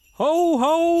Ho,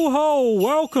 ho, ho!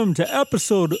 Welcome to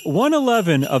episode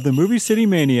 111 of the Movie City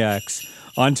Maniacs.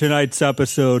 On tonight's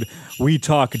episode, we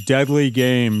talk Deadly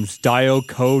Games, Dial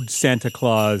Code Santa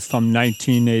Claus from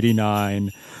 1989.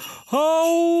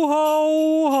 Ho,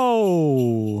 ho,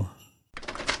 ho!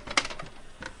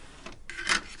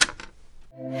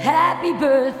 Happy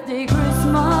birthday,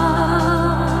 Christmas.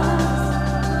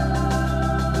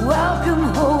 Welcome,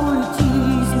 Holy Jesus.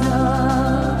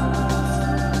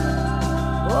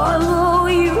 Although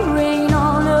you rain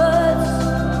on us,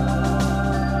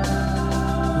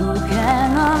 who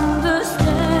can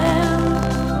understand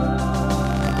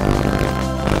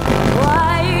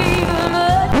why even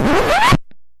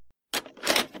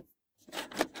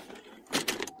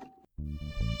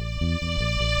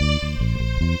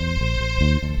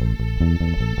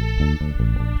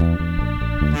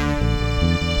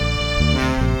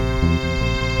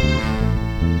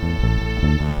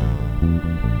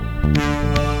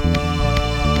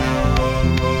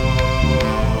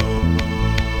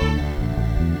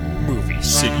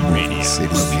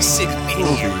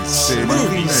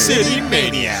Movie City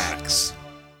Maniacs.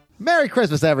 Merry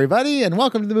Christmas, everybody, and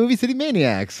welcome to the Movie City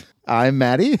Maniacs. I'm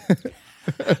Maddie.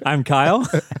 I'm Kyle.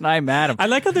 And I'm Adam. I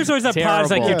like how there's always that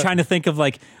pause, like Terrible. you're trying to think of,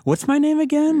 like, what's my name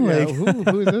again? Yeah, Like,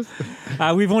 who is this?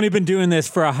 we've only been doing this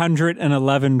for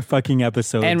 111 fucking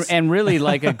episodes. And really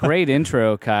like a great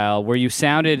intro, Kyle, where you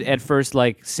sounded at first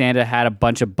like Santa had a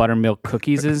bunch of buttermilk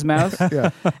cookies in his mouth.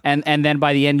 Yeah. And then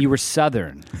by the end you were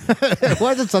Southern.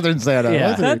 Why is it Southern Santa?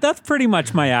 Yeah. Wasn't it? That's pretty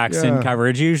much my accent Yeah.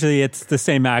 coverage. Usually it's the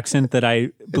same accent that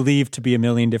I believe to be a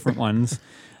million different ones.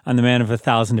 I'm the man of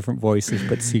 1,000 different voices,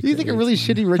 but secretly. You think a really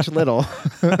shitty Rich Little.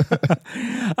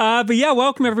 But yeah,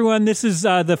 welcome everyone. This is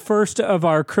the first of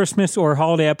our Christmas or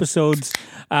holiday episodes.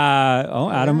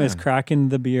 Adam is cracking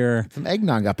the beer. Some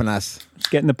eggnog up in us. It's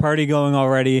getting the party going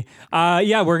already.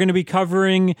 We're going to be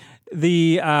covering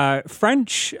the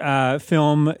French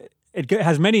film. It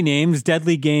has many names: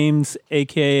 Deadly Games,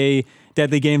 aka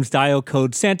Deadly Games Dial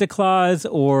Code Santa Claus,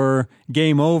 or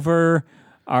Game Over.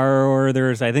 Or there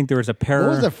was a pair. What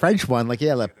was the French one? Like,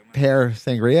 La Pear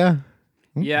Sangria?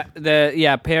 Yeah,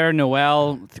 Père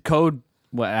Noël, the code.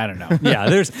 Well, I don't know. Yeah,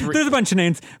 there's a bunch of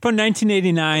names from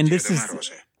 1989. This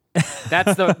is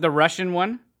That's the Russian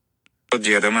one.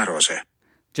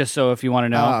 Just so if you want to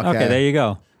know. Oh, okay. There you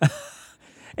go.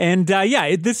 And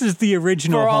this is the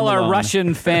original. For all Home our Alone.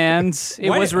 Russian fans, it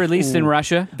Why was did- released in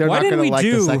Russia. They're Why not didn't going we to like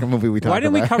do the second movie we talked about. Why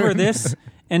didn't we cover this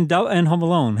and Home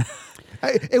Alone?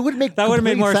 It would make That would have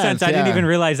made complete more sense. I didn't yeah. even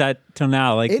realize that till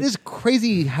now. Like, It is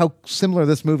crazy how similar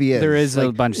this movie is. There is a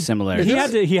Like, bunch of similarities.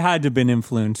 he had to have been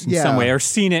influenced in Yeah. some way or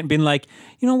seen it and been like,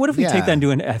 what if we Yeah. take that and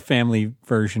do a family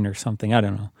version or something? I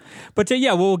don't know. But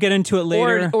we'll get into it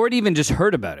later. Or even just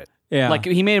heard about it. Yeah. Like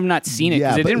he may have not seen it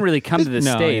because Yeah, it but didn't really come to the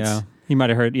no, States. yeah. He might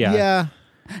have heard. Yeah. Yeah.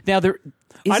 Now there. I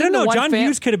don't isn't the know. one John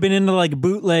Hughes could have been into like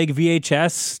bootleg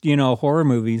VHS, horror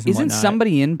movies. And Isn't whatnot.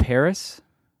 somebody in Paris?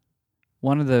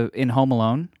 One of the in Home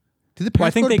Alone. Did the Well, I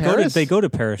think parents go to Paris? they go to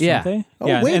Paris, Yeah. don't they? Oh,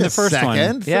 yeah, wait in a the first second.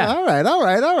 one. Yeah. All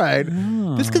right.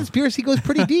 This conspiracy goes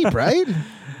pretty deep, right?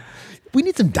 We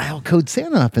need some dial code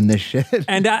Santa up in this shit.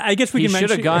 And I guess we He can should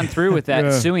mention have gone through with that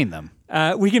and suing them.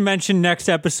 we can mention next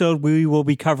episode we will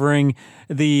be covering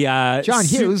the John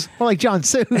Hughes, more like John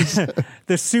Sues.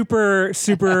 the super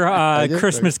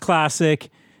Christmas classic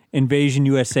Invasion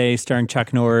USA starring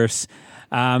Chuck Norris.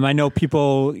 I know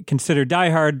people consider Die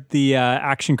Hard the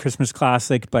action Christmas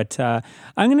classic, but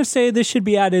I'm going to say this should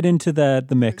be added into the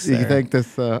mix. You there. think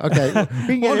this? Okay, we can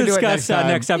get We'll into it discuss next time.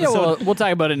 next episode. We'll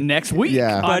talk about it next week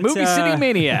Yeah. on But, Movie City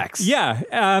Maniacs. Yeah,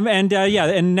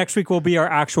 and next week will be our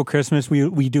actual Christmas.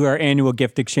 We do our annual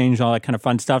gift exchange, all that kind of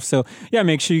fun stuff. So yeah,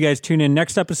 make sure you guys tune in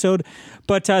next episode.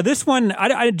 But this one, do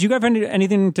you guys have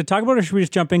anything to talk about, or should we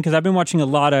just jump in? Because I've been watching a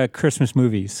lot of Christmas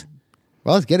movies.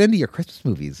 Well, let's get into your Christmas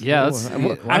movies. Yeah, let's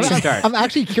actually start. I'm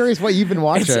actually curious what you've been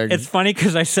watching. It's funny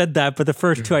because I said that, but the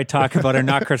first two I talk about are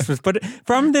not Christmas. But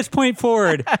from this point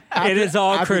forward, it is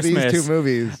all after Christmas. These two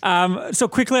movies. So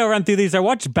quickly, I'll run through these. I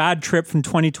watched Bad Trip from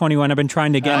 2021. I've been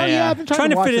trying to get, I've been trying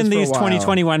to to watch fit in this for these a while.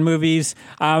 2021 movies.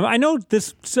 I know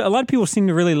this. A lot of people seem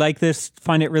to really like this,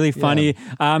 find it really funny.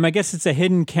 I guess it's a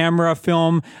hidden camera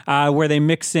film where they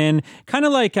mix in, kind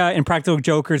of like in Practical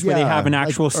Jokers, where they Yeah, have an like-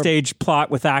 actual stage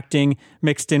plot with acting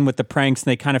mixed in with the pranks,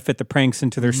 and they kind of fit the pranks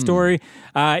into their story.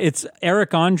 It's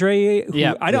Eric Andre. Who,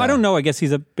 Yeah. I don't know. I guess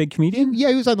he's a big comedian. Yeah,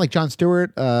 he was on like Jon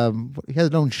Stewart. He has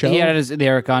his own show. He had the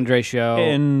Eric Andre show.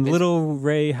 And Little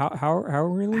Ray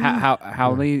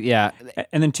Howley. Yeah.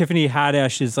 And then Tiffany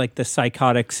Haddish is like the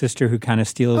psychotic sister who kind of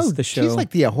steals the show. She's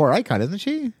like the horror icon, isn't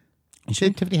she?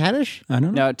 Tiffany Haddish? I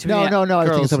don't know. No, Tiffany, No. I was thinking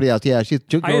girls- somebody else. Yeah, she's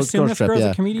I assume this girl's a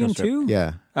yeah. comedian Girls Trip. too?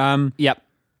 Yeah. Yep.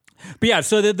 But yeah,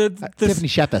 so Tiffany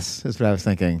Shepis is what I was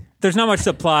thinking. there's not much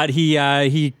to plot. He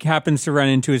happens to run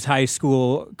into his high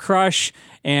school crush,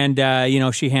 and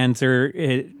she hands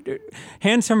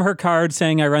him her card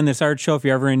saying, "I run this art show if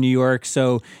you're ever in New York."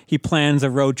 So he plans a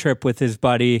road trip with his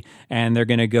buddy, and they're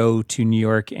going to go to New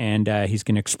York, and he's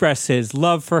going to express his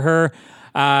love for her.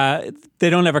 They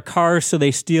don't have a car, so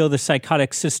they steal the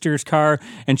psychotic sister's car,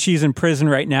 and she's in prison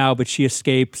right now, but she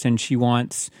escapes, and she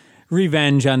wants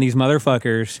revenge on these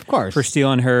motherfuckers, of course, for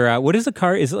stealing her. What is the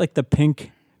car? Is it like the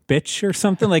Pink Bitch or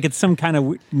something? Like it's some kind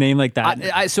of name like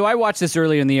that. So I watched this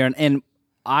earlier in the year, and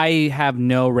I have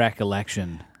no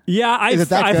recollection. Yeah, Is it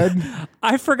that good?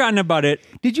 I've forgotten about it.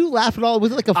 Did you laugh at all?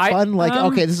 Was it like a fun,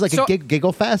 okay, this is like so a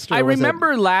giggle fest? Or I was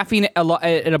remember laughing a lot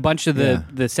at a bunch of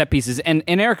the set pieces, and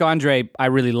Eric Andre I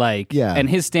really like, and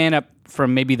his stand up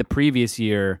from maybe the previous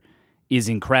year is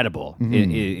incredible.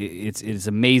 It's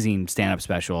amazing stand up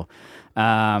special,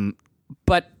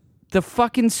 but the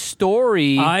fucking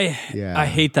story. I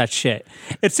hate that shit.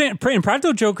 It's in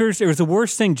Practical Jokers. It was the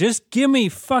worst thing. Just give me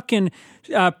fucking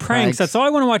pranks. That's all I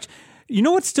want to watch. You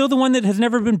know what's still the one that has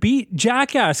never been beat?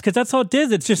 Jackass, because that's all it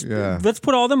did. It's just let's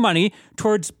put all the money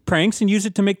towards pranks and use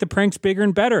it to make the pranks bigger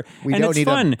and better. We and don't it's need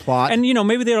fun. a plot. And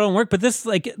maybe they don't work, but this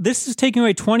is taking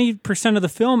away 20% of the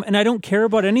film, and I don't care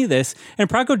about any of this. And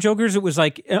Practical Jokers, it was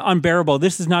like unbearable.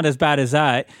 This is not as bad as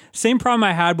that. Same problem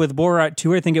I had with Borat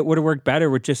 2. I think it would have worked better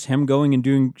with just him going and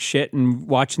doing shit and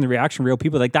watching the reaction of real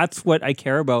people. Like that's what I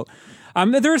care about.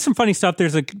 There is some funny stuff.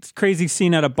 There's a crazy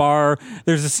scene at a bar.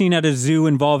 There's a scene at a zoo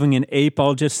involving an ape,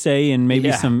 I'll just say, and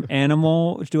maybe some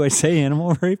animal. Do I say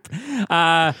animal rape?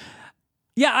 I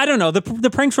don't know. The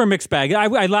pranks were a mixed bag.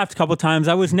 I laughed a couple times.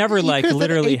 I was never like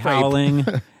literally howling.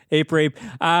 Ape rape.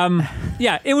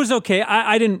 It was okay.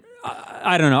 I don't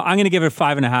know. I'm going to give it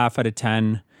 5.5 out of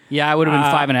 10. Yeah, I would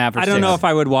have been 5.5 or 6. I don't know if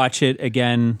I would watch it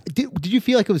again. Did you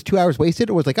feel like it was 2 hours wasted,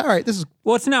 or was it like, all right, this is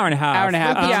Well, it's an hour and a half. Hour and a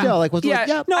half. But still, like, was it like,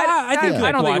 yeah, No, I think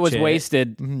I don't think it was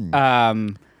wasted.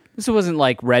 This wasn't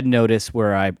like Red Notice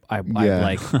where I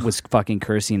was fucking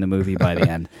cursing the movie by the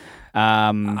end.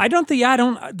 I don't think.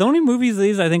 The only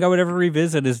movies I think I would ever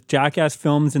revisit is Jackass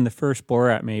films and the first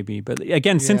Borat, maybe. But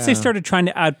again, since they started trying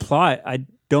to add plot, I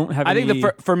don't have. I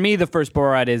think for me the first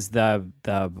Borat is the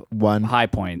one high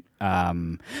point.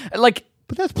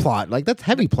 But that's plot. Like that's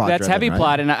heavy plot. That's driven, heavy right?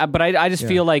 plot, and I just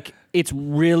feel like it's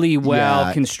really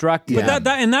well constructed. But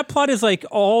that plot is like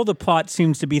all the plot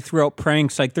seems to be throughout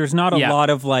pranks. Like there's not a lot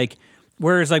of like.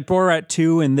 Whereas like Borat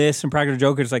 2 and this and Practical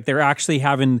Jokers, like they're actually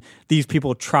having these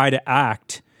people try to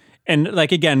act. And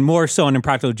like, again, more so in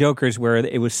Practical Jokers where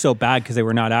it was so bad because they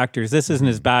were not actors. This isn't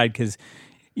as bad because,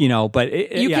 but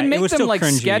you can make it was them still like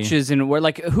cringy. sketches and we're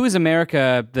like, Who's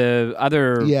America? The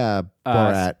other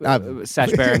Borat.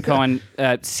 Sacha Baron Cohen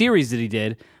series that he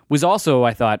did was also,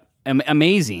 I thought,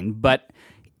 amazing. But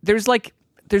there's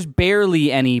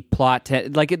barely any plot.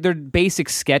 They're basic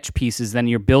sketch pieces. Then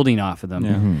you're building off of them.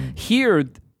 Yeah. Here,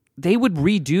 they would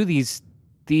redo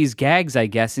these gags, I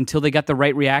guess, until they got the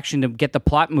right reaction to get the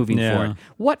plot moving forward.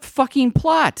 What fucking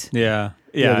plot? Yeah.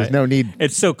 There's no need.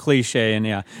 It's so cliche,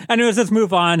 and Anyways, let's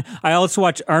move on. I also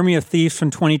watched Army of Thieves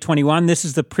from 2021. This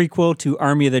is the prequel to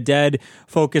Army of the Dead,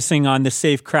 focusing on the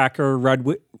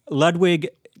safecracker Ludwig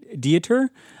Dieter.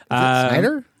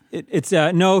 Snyder? It's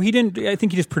no, he didn't. I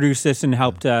think he just produced this and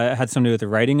helped. Had something to do with the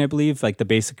writing, I believe, like the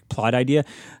basic plot idea.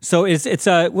 So it's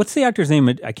what's the actor's name?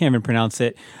 I can't even pronounce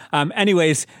it.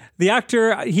 Anyways, the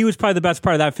actor, he was probably the best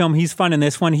part of that film. He's fun in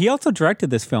this one. He also directed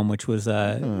this film, which was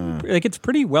it's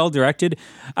pretty well directed.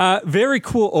 Very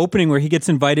cool opening where he gets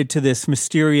invited to this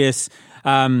mysterious.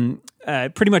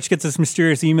 Pretty much gets this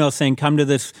mysterious email saying, "Come to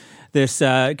this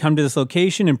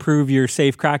location and prove your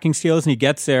safe cracking skills." And he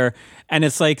gets there, and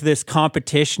it's like this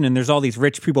competition, and there's all these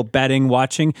rich people betting,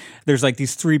 watching. There's like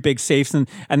these 3 big safes, and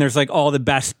there's like all the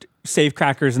best safe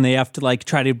crackers, and they have to like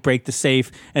try to break the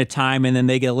safe at a time, and then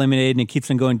they get eliminated, and it keeps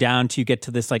on going down till you get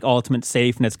to this like ultimate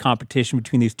safe, and it's competition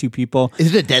between these 2 people.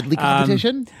 Is it a deadly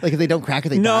competition? Like if they don't crack it,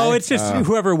 they die? No, it's just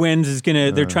whoever wins is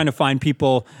gonna. They're trying to find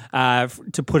people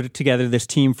to put it together. This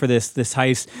team for this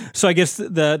heist. So I guess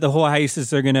the whole heist is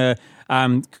they're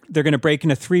gonna break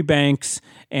into 3 banks,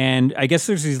 and I guess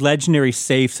there's these legendary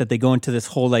safes that they go into this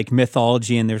whole like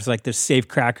mythology, and there's like this safe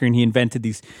cracker, and he invented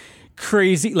these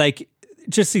crazy like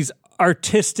just these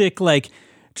artistic like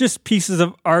just pieces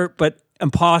of art, but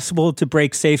impossible to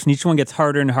break safes, and each one gets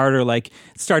harder and harder. Like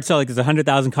it starts out like there's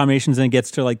 100,000 combinations, and it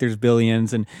gets to like there's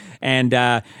billions, and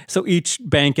so each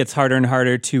bank gets harder and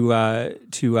harder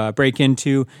to break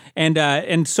into,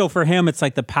 and so for him, it's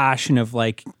like the passion of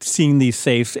like seeing these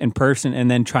safes in person, and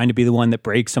then trying to be the one that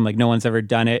breaks them. Like no one's ever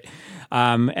done it,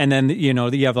 and then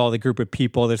you have all the group of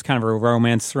people. There's kind of a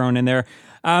romance thrown in there.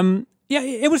 Yeah,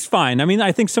 it was fine. I mean,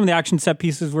 I think some of the action set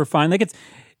pieces were fine. Like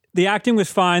the acting was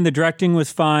fine, the directing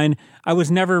was fine. I was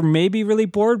never maybe really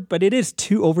bored, but it is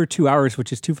over 2 hours,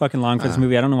 which is too fucking long for this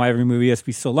movie. I don't know why every movie has to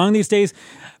be so long these days.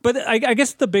 But I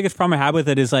guess the biggest problem I had with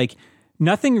it is like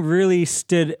nothing really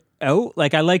stood out.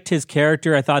 Like I liked his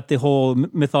character. I thought the whole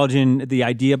mythology and the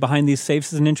idea behind these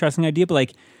safes is an interesting idea, but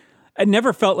like it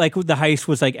never felt like the heist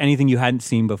was like anything you hadn't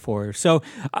seen before. So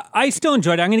I still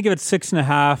enjoyed it. I'm going to give it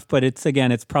 6.5, but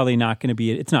it's probably not going to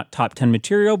be, it's not top 10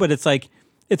 material, but it's like,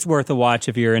 it's worth a watch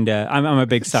if you're into, I'm a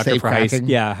big sucker for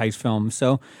heist films.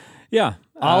 So yeah.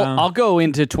 I'll go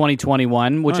into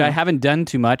 2021, which I haven't done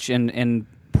too much and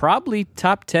probably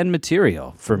top 10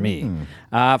 material for me.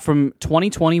 From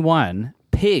 2021,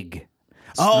 Pig.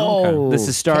 This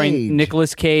is starring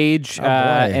Nicolas Cage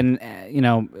and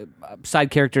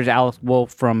side characters Alex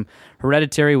Wolff from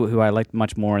Hereditary, who I liked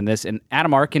much more in this, and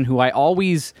Adam Arkin, who I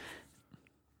always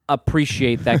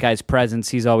appreciate that guy's presence.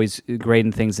 He's always great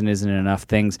in things and isn't in enough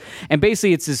things. And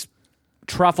basically, it's this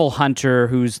truffle hunter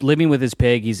who's living with his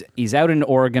pig. He's out in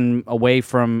Oregon,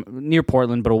 near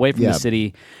Portland, but away from the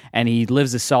city, and he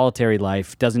lives a solitary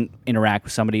life, doesn't interact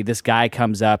with somebody. This guy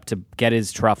comes up to get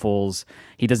his truffles.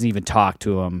 He doesn't even talk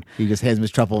to him. He just hands him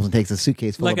his truffles and takes a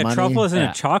suitcase full of money. Like a truffle isn't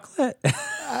a chocolate?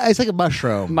 It's like a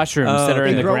mushroom. Mushrooms that are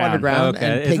in the grow ground. underground. Okay.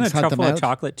 And Isn't pigs a hunt truffle them a out.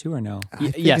 chocolate too, or no?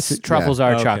 Yes, truffles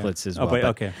are chocolates as well. Oh, but,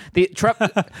 okay.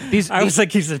 I was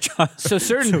like, he's a chocolate. So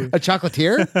certain A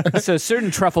chocolatier? so certain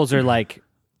truffles are like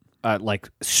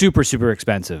super, super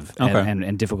expensive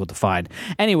and difficult to find.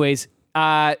 Anyways,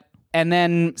 and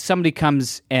then somebody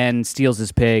comes and steals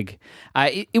his pig.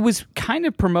 It was kind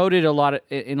of promoted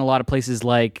in a lot of places,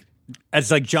 like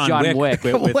It's like John Wick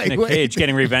with Wait, Nick Cage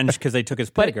getting revenge because they took his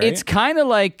pig, but right? it's kind of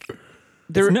like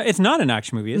it's not an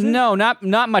action movie, is it? No, not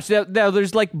much.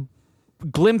 There's like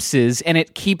glimpses, and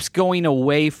it keeps going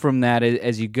away from that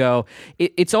as you go.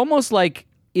 It's almost like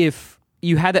if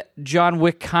you had a John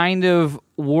Wick kind of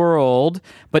world,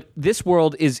 but this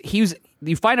world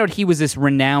you find out he was this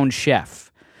renowned chef.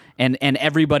 And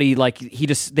everybody, like,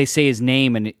 they say his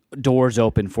name and doors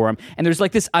open for him. And there's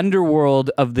like this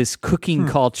underworld of this cooking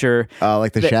culture.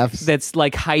 Like the chefs? That's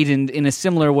like heightened in a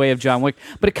similar way of John Wick.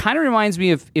 But it kind of reminds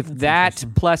me of if that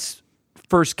plus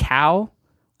First Cow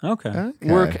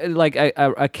work, like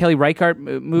a Kelly Reichardt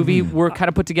movie were kind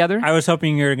of put together. I was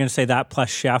hoping you were going to say that plus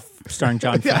Chef starring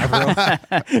Jon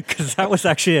Favreau, because that was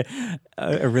actually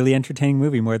a really entertaining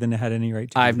movie, more than it had any right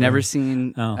to. I've never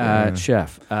seen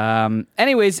Chef.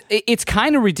 Anyways, it's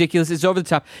kind of ridiculous. It's over the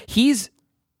top. He's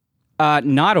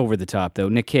not over the top, though,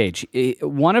 Nick Cage.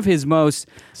 One of his most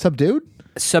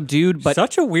subdued, but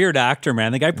such a weird actor,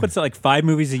 man. The guy puts out like 5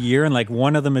 movies a year, and like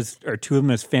one of them or 2 of them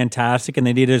is fantastic, and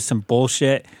they needed some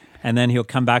bullshit, and then he'll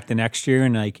come back the next year,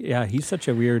 and like, yeah, he's such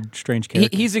a weird, strange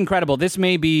character. He's incredible. This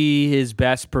may be his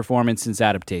best performance since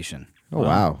Adaptation. Oh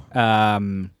wow!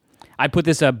 I'd put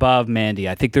this above Mandy.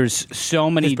 I think there's so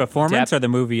many his performance or the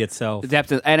movie itself.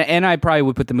 Depth, and I probably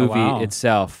would put the movie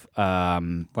itself.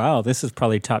 Wow, this is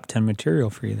probably top 10 material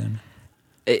for you then.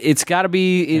 It's got to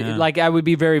be like, I would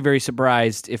be very, very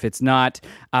surprised if it's not.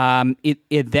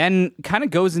 It then kind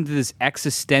of goes into this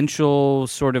existential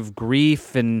sort of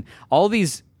grief and all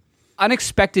these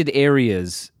unexpected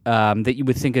areas that you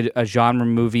would think a genre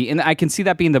movie, and I can see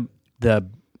that being the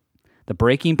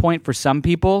breaking point for some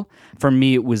people. For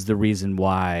me, it was the reason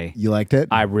why you liked it.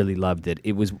 I really loved it.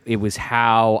 It was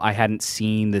how I hadn't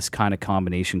seen this kind of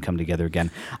combination come together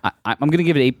again. I'm going to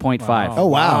give it 8.5. Wow. Oh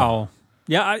wow.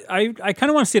 Yeah, I kind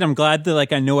of want to see it. I'm glad that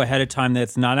like I know ahead of time that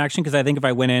it's not action, because I think if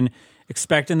I went in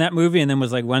expecting that movie and then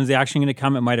was like, when's the action going to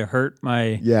come, it might have hurt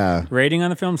my rating on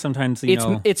the film. Sometimes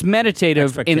it's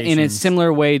meditative in a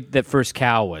similar way that First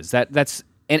Cow was. That's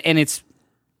it's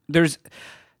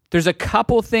there's a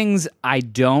couple things I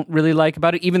don't really like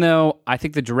about it, even though I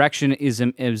think the direction is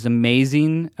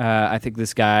amazing. I think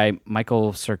this guy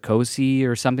Michael Sarkozy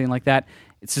or something like that.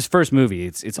 It's his first movie.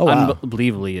 It's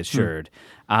unbelievably assured.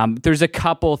 There's a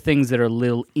couple things that are a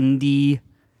little indie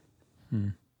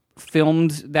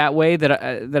filmed that way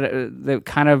that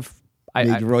kind of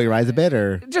you roll your eyes a bit,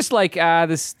 or just like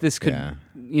this could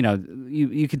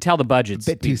you could tell the budget's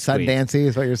a bit too Sundancey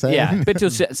is what you're saying. Yeah, a bit too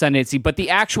Sundancey, but the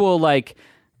actual like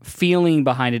feeling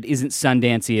behind it isn't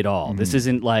Sundancey at all. This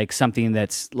isn't like something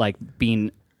that's like being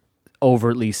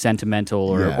overtly sentimental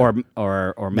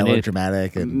or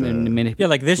melodramatic and Yeah,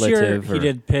 like this year or- he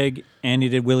did Pig and he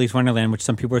did Willy's Wonderland, which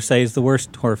some people say is the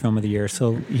worst horror film of the year.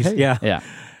 So yeah.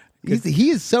 he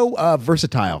is so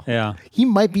versatile. Yeah. He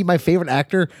might be my favorite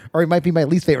actor, or he might be my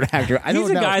least favorite actor. I He's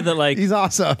don't a know. guy that, like, he's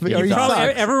awesome. Or he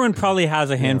sucks. Everyone probably has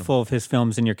a handful of his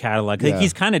films in your catalog. Like,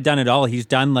 he's kind of done it all. He's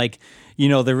done like,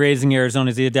 the Raising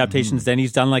Arizona's, the adaptations. Then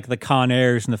he's done like the Con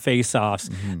Airs and the Face Offs.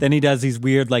 Then he does these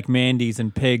weird like Mandys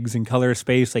and Pigs and Color of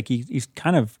Space. Like he's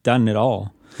kind of done it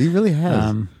all. He really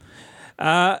has.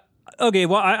 Okay,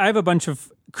 well, I have a bunch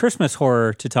of Christmas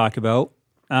horror to talk about.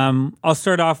 I'll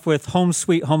start off with Home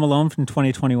Sweet Home Alone from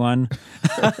 2021.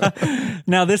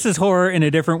 Now, this is horror in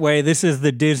a different way. This is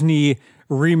the Disney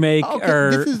remake.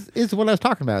 This is what I was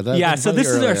talking about. So this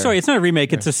is sorry, it's not a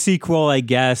remake. It's a sequel, I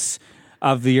guess,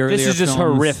 of the earlier. This is just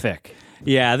films. horrific.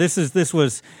 Yeah, this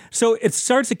was so it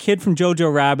starts a kid from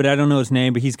Jojo Rabbit. I don't know his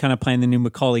name, but he's kind of playing the new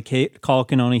Macaulay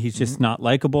Culkin, only he's just not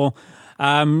likable.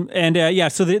 So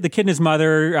the kid and his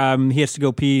mother, he has to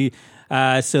go pee.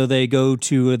 So they go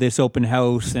to this open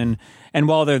house, and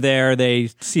while they're there, they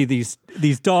see these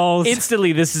dolls.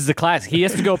 Instantly, this is the class. He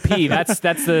has to go pee. That's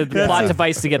the plot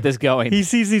device to get this going. He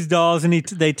sees these dolls, and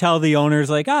they tell the owners,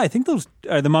 like, I think those.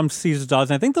 The mom sees the dolls,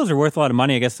 and I think those are worth a lot of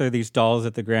money. I guess they're these dolls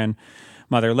that the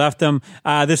grandmother left them.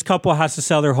 This couple has to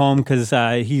sell their home because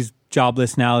he's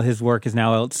jobless now. His work is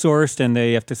now outsourced, and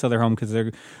they have to sell their home because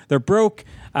they're broke.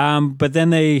 But then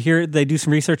they do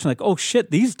some research and like, oh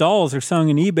shit, these dolls are selling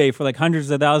on eBay for like hundreds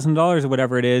of thousands of dollars or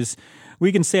whatever it is.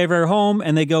 We can save our home.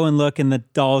 And they go and look, and the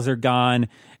dolls are gone,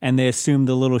 and they assume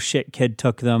the little shit kid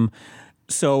took them.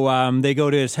 So they go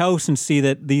to his house and see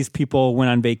that these people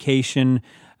went on vacation.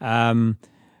 But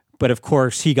of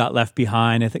course, he got left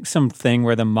behind. I think something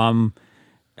where the mom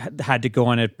had to go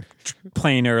on a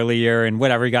plane earlier and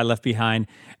whatever, he got left behind.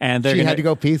 And she had to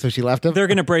go pee, so she left him. They're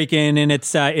going to break in, and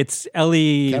it's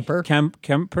Ellie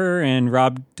Kemper and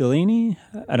Rob Delaney.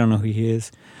 I don't know who he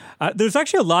is. There's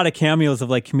actually a lot of cameos of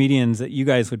like comedians that you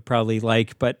guys would probably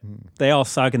like, but they all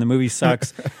suck, and the movie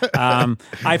sucks.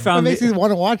 I found it makes me want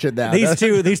to watch it now.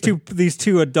 These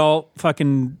two adult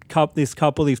fucking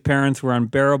these parents were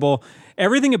unbearable.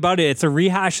 Everything about it, it's a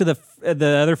rehash of the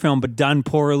other film, but done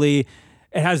poorly.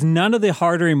 It has none of the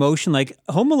harder emotion. Like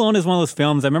Home Alone is one of those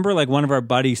films. I remember like one of our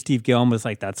buddies, Steve Gillen, was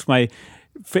like, "That's my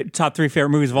top 3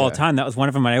 favorite movies of all time." That was one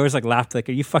of them. And I always like laughed, like,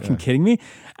 "Are you fucking kidding me?"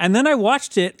 And then I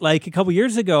watched it like a couple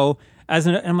years ago,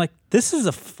 and I'm like, "This is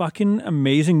a fucking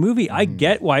amazing movie." I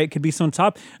get why it could be so on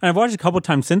top. And I've watched it a couple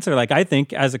times since. Like, I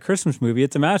think as a Christmas movie,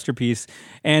 it's a masterpiece.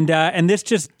 And this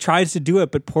just tries to do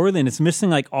it, but poorly. And it's missing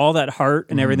like all that heart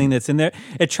and everything that's in there.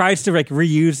 It tries to like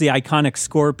reuse the iconic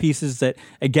score pieces that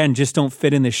again just don't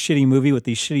fit in this shitty movie with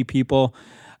these shitty people.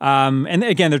 And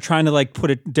again, they're trying to like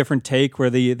put a different take where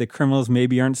the criminals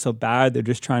maybe aren't so bad. They're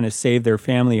just trying to save their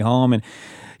family home. And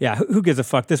yeah, who gives a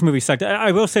fuck? This movie sucked.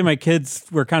 I will say my kids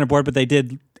were kind of bored, but they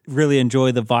did really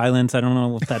enjoy the violence. I don't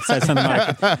know if that says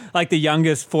something. Like the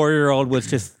youngest 4-year-old was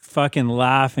just fucking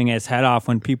laughing his head off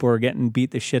when people were getting beat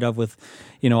the shit up with,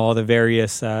 all the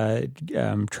various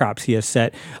traps he has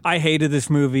set. I hated this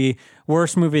movie.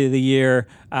 Worst movie of the year.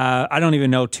 I don't even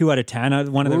know, 2 out of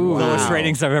 10. One of the lowest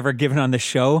ratings I've ever given on the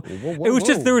show. It was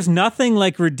just, there was nothing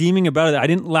like redeeming about it. I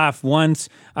didn't laugh once.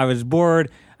 I was bored.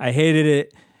 I hated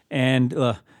it. And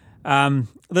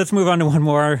let's move on to one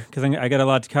more because I got a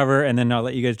lot to cover, and then I'll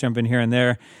let you guys jump in here and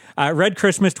there. Red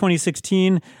Christmas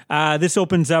 2016. This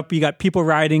opens up. You got people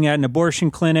rioting at an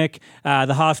abortion clinic.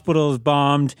 The hospital is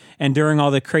bombed, and during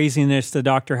all the craziness, the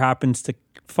doctor happens to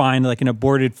find like an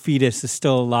aborted fetus is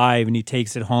still alive, and he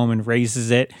takes it home and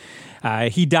raises it.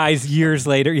 He dies years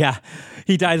later. Yeah,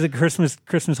 he dies at Christmas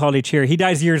holiday cheer. He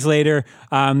dies years later.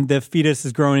 The fetus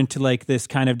is grown into like this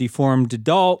kind of deformed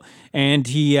adult, and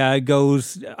he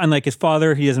goes, unlike his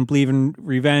father, he doesn't believe in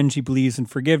revenge. He believes in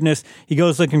forgiveness. He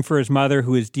goes looking for his mother,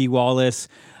 who is Dee Wallace.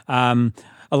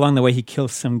 Along the way, he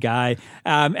kills some guy.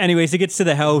 Anyways, he gets to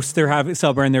the house. They're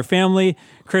celebrating their family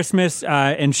Christmas,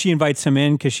 and she invites him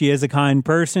in because she is a kind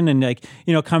person. And like,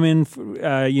 come in,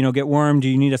 get warm. Do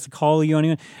you need us to call you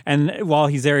anyone? And while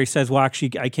he's there, he says, "Well,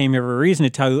 actually, I came here for a reason, to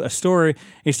tell you a story."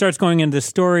 He starts going into the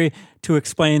story to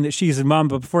explain that she's his mom,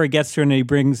 but before he gets to her, and he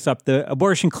brings up the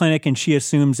abortion clinic, and she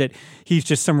assumes that he's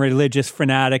just some religious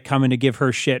fanatic coming to give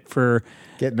her shit for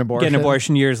getting an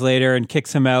abortion years later, and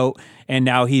kicks him out. And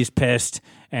now he's pissed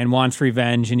and wants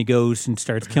revenge, and he goes and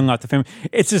starts killing off the family.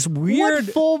 It's this weird...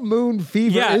 What full moon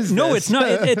fever is this? No, it's not.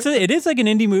 It is like an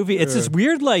indie movie. It's this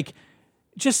weird, like,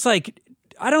 just like,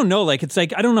 I don't know, like, it's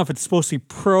like, I don't know if it's supposed to be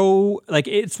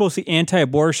it's supposed to be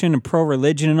anti-abortion and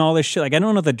pro-religion and all this shit. Like, I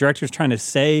don't know what the director's trying to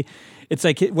say. it's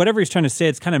like whatever he's trying to say,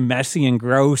 it's kind of messy and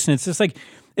gross, and it's just like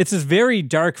it's this very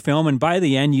dark film, and by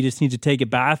the end you just need to take a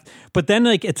bath. But then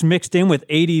like it's mixed in with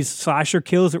 80s slasher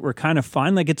kills that were kind of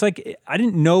fun. Like it's like I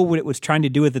didn't know what it was trying to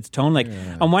do with its tone. Like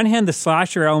on one hand the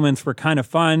slasher elements were kind of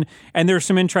fun and there's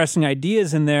some interesting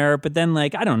ideas in there, but then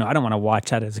like I don't know, I don't want to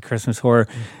watch that as a Christmas horror.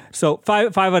 So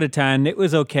 5 out of 10. It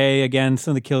was okay. Again,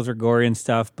 some of the kills are gory and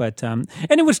stuff, but and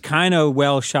it was kind of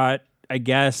well shot, I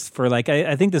guess, for like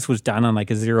I think this was done on like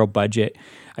a zero budget.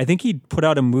 I think he put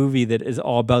out a movie that is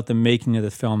all about the making of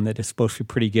the film that is supposed to be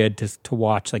pretty good to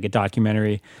watch, like a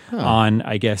documentary on,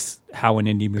 I guess, how an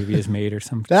indie movie is made or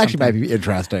something. That actually might be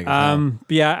interesting. But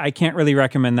yeah, I can't really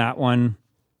recommend that one.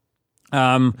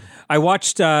 I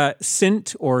watched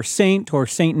Sint or Saint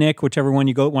Nick, whichever one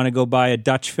you want to go by, a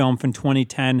Dutch film from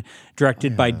 2010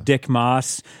 directed by Dick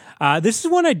Maas. This is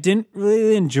one I didn't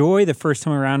really enjoy the first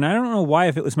time around. I don't know why,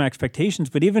 if it was my expectations,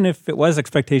 but even if it was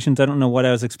expectations, I don't know what I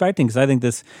was expecting, because I think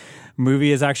this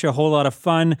movie is actually a whole lot of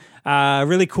fun.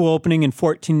 Really cool opening in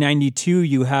 1492.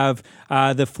 You have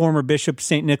the former Bishop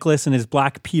St. Nicholas and his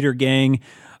Black Peter gang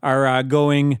are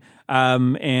going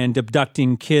and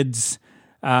abducting kids,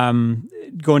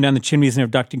 going down the chimneys and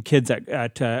abducting kids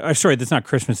sorry, that's not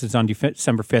Christmas, it's on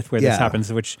December 5th where this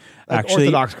happens, which like actually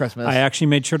Orthodox Christmas. I actually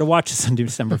made sure to watch this on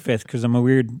December 5th because I'm a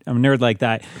nerd like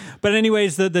that. But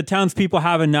anyways, the townspeople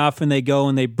have enough and they go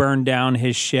and they burn down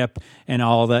his ship, and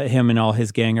him and all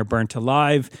his gang are burnt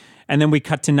alive. And then we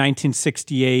cut to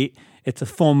 1968. It's a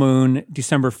full moon,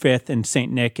 December 5th, and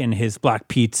St. Nick and his Black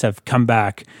Petes have come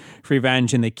back for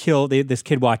revenge, and this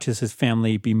kid watches his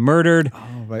family be murdered.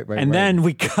 Oh, right. Then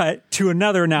we cut to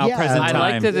another present time. I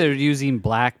like that they're using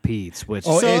Black Petes, which...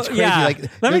 it's crazy. Yeah.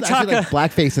 Like, let me talk like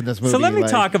blackface in this movie. So let me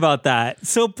talk about that.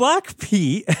 So Black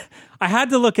Pete, I had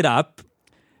to look it up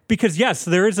because, yes,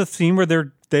 there is a scene where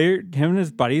him and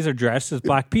his buddies are dressed as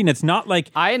Black Pete, and it's not like...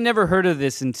 I had never heard of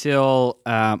this until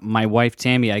my wife,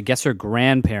 Tammy, I guess her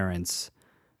grandparents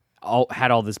had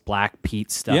all this Black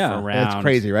Pete stuff around. It's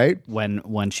crazy, right?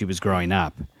 When she was growing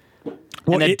up.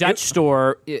 Well, and the Dutch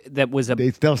store that was they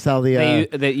still sell the...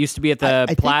 that used to be at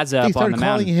the plaza up on the mountain. They started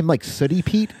calling him like Sooty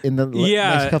Pete in the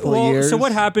next couple of years. So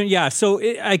what happened? Yeah, so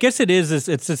I guess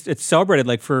it's celebrated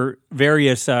like for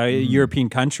various European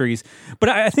countries. But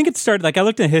I think it started, like I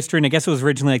looked at history and I guess it was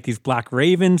originally like these black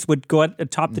ravens would go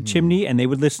atop the chimney and they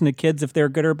would listen to kids if they were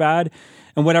good or bad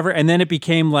and whatever. And then it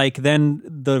became like, then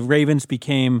the ravens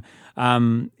became...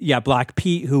 Black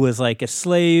Pete, who was like a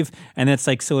slave, and it's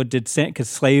like, so it did, because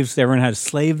slaves, everyone had a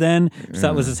slave then, so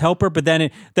that was his helper, but then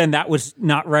that was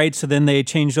not right, so then they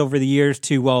changed over the years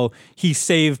to, well, he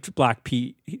saved Black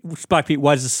Pete. Black Pete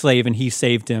was a slave and he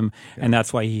saved him, and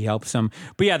that's why he helps him.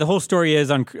 But yeah, the whole story is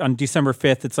on December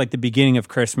 5th, it's like the beginning of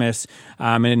Christmas,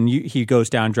 and he goes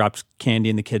down, drops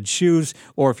candy in the kid's shoes,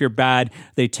 or if you're bad,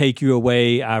 they take you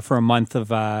away for a month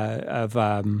of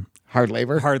hard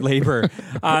labor,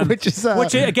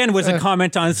 which again was a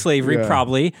comment on slavery,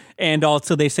 probably, and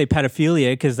also they say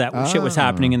pedophilia because that shit was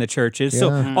happening in the churches.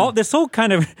 So all this whole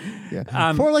kind of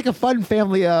for like a fun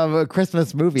family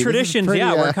Christmas movie traditions,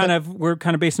 we're kind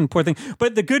of based on poor thing.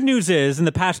 But the good news is, in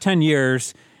the past 10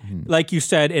 years. Like you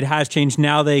said, it has changed.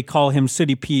 Now they call him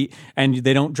Sooty Pete, and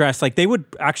they don't dress like they would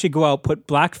actually go out, put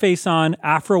blackface on,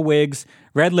 afro wigs,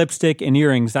 red lipstick, and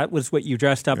earrings. That was what you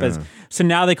dressed up as. So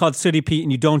now they call it Sooty Pete,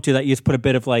 and you don't do that. You just put a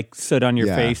bit of like soot on your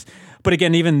face. But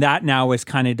again, even that now is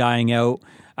kind of dying out.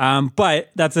 But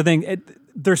that's the thing.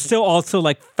 There's still also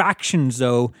like factions,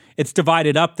 though. It's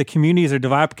divided up. The communities are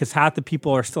divided up because half the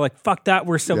people are still like, fuck that,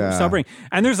 we're still celebrating.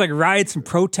 And there's like riots and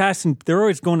protests, and they're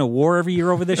always going to war every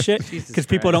year over this shit because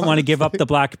people don't want to give up the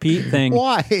Black Pete thing.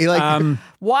 Why? Like,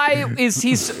 why is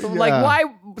he why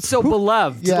so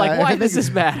beloved? Like, why does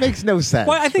this matter? Makes no sense.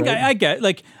 Well, I think I get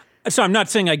like. So I'm not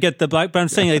saying I get the black, but I'm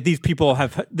saying like these people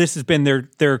this has been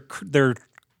their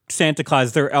Santa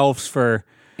Claus, their elves for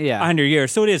 100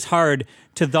 years. So it is hard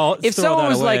to if someone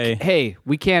was like, "Hey,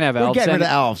 we can't have elves," get rid of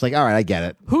elves. Like, all right, I get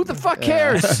it. Who the fuck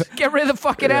cares? Get rid of the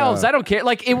fucking elves. I don't care.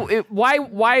 Like,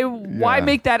 why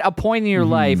make that a point in your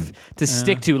life to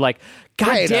stick to? Like,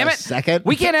 God damn it! Second.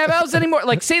 We can't have elves anymore.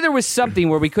 Like, say there was something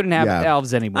where we couldn't have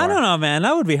elves anymore. I don't know, man.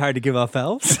 That would be hard to give up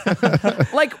elves.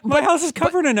 Like, my house is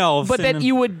covered in elves. But then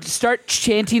you would start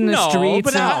chanting the streets.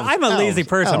 But I'm a lazy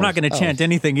person. I'm not going to chant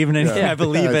anything, even anything I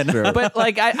believe in. But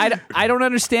like, I don't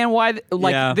understand why.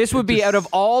 Like, this would be out of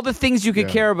all the things you could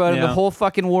care about in the whole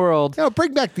fucking world. No,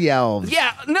 bring back the elves.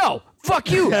 Yeah, no.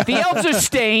 fuck you. The elves are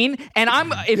staying, and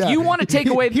if you want to take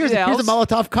away the elves... Here's a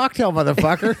Molotov cocktail,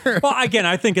 motherfucker. Well, again,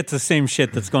 I think it's the same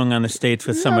shit that's going on in the States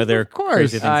with some of their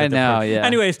crazy things. I know, yeah.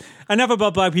 Anyways, enough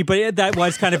about Black people. That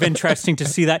was kind of interesting to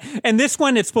see that. And this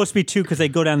one, it's supposed to be two because they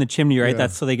go down the chimney, right?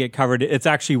 That's so they get covered. It's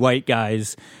actually white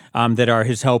guys that are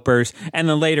his helpers. And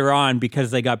then later on,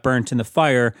 because they got burnt in the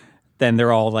fire... then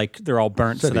they're all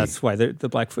burnt, so that's why they're the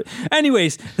Blackfoot.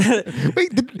 Anyways,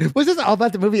 wait, was this all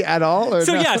about the movie at all? Or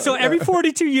so no? yeah, so every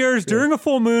 42 years during a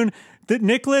full moon,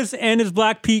 Nicholas and his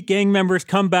Black Pete gang members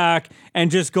come back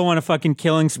and just go on a fucking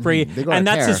killing spree, and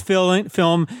that's his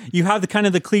film. You have the kind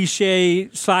of the cliche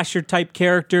slasher type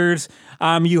characters.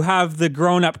 You have the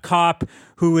grown up cop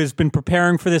who has been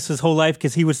preparing for this his whole life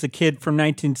because he was the kid from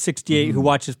 1968 who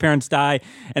watched his parents die,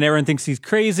 and everyone thinks he's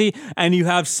crazy. And you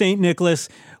have Saint Nicholas,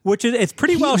 which it's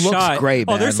pretty well shot. Great,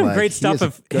 man. Oh, there's some great stuff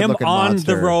of him on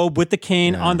the robe with the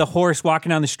cane, on the horse,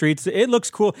 walking down the streets. It looks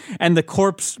cool. And the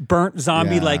corpse burnt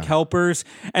zombie-like helpers.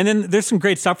 And then there's some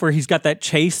great stuff where he's got that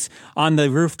chase on the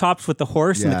rooftops with the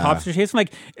horse and the cops are chasing.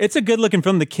 Like, it's a good-looking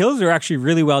film. The kills are actually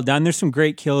really well done. There's some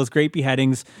great kills, great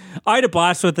beheadings. I had a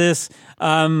blast with this.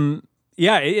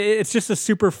 Yeah, it's just a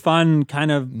super fun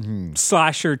kind of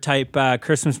slasher-type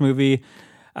Christmas movie.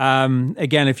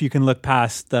 Again, if you can look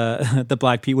past the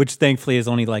Black Pete, which thankfully is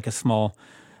only like a small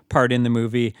part in the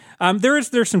movie. There's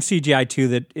some CGI too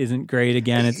that isn't great.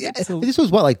 Again, this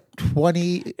was what, like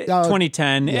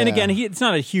 2010, and again, it's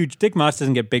not a huge. Dick Muss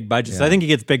doesn't get big budgets. I think he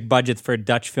gets big budgets for a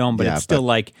Dutch film, but it's still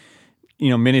like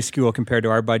minuscule compared to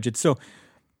our budget. So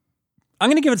I'm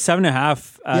going to give it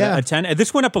 7.5 out of 10.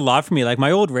 This went up a lot for me. Like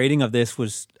my old rating of this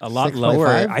was a lot lower.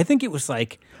 I think it was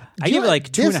like I give it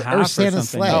like 2.5 or something.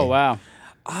 Slay? Oh wow.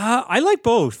 I like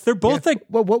both. They're both like.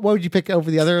 What would you pick over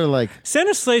the other? Like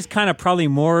Santa Slay's kind of probably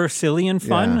more silly and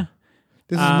fun. Yeah.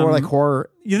 This is more like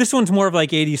horror. Yeah, this one's more of like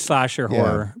 80s slasher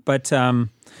horror. But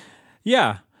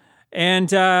yeah.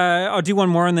 And I'll do one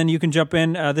more and then you can jump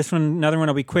in. Another one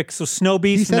will be quick. So Snow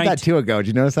Beast. You said that 2 ago. Did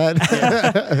you notice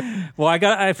that? Well,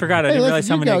 I forgot. I didn't realize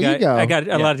how many I got. I got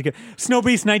a lot to go. Snow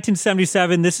Beast,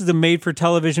 1977. This is a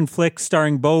made-for-television flick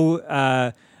starring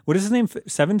Bo. What is his name?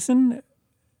 Sevenson.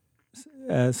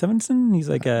 He's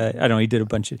like I don't know. He did a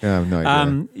bunch of. I have no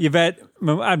idea. Yvette.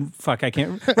 I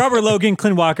can't. Robert Logan,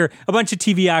 Clint Walker, a bunch of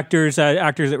TV actors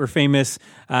that were famous.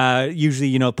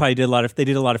 Usually, probably did a lot of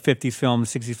 50s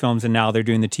films, 60s films, and now they're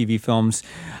doing the TV films.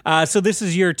 So this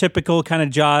is your typical kind of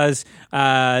Jaws.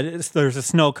 There's a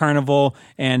snow carnival,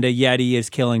 and a Yeti is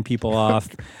killing people off.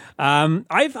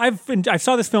 I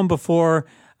saw this film before.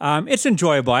 It's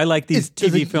enjoyable. I like these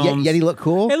TV films. Yeti look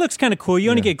cool? It looks kind of cool. You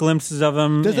only get glimpses of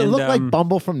them. Does it look like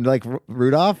Bumble from like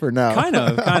Rudolph or no? Kind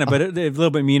of, but a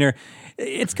little bit meaner.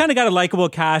 It's kind of got a likable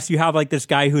cast. You have like this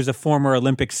guy who's a former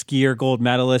Olympic skier, gold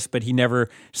medalist, but he never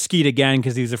skied again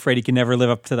because he was afraid he could never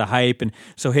live up to the hype. And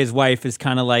so his wife is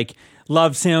kind of like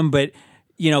loves him, but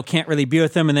can't really be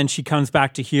with him. And then she comes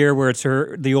back to here where it's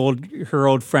her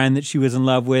old friend that she was in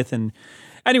love with. And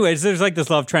anyways, there's like this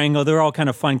love triangle. They're all kind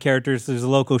of fun characters. There's a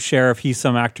local sheriff. He's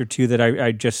some actor too that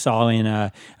I just saw in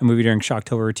a movie during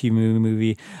Shocktober, a TV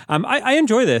movie. I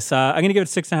enjoy this. I'm going to give it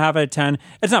 6.5 out of 10.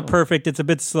 It's not perfect. It's a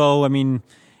bit slow. I mean,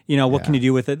 what can you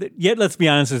do with it? Yet, let's be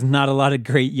honest, there's not a lot of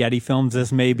great Yeti films.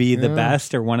 This may be the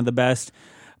best or one of the best.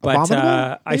 But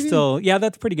I still,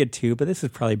 that's pretty good too. But this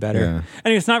is probably better. Yeah. I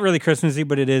mean, it's not really Christmassy,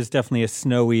 but it is definitely a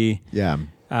snowy. Yeah.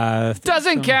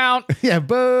 Doesn't count. Yeah,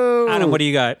 boo. Adam, what do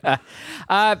you got?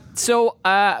 So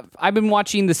I've been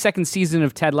watching the second season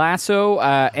of Ted Lasso,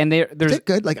 and there's is it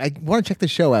good. Like I want to check the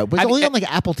show out, but it's only on like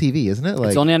Apple TV, isn't it? Like,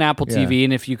 it's only on Apple TV,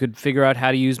 and if you could figure out how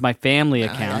to use my family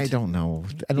account, I don't know.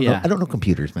 I don't know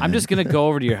computers, man. I'm just gonna go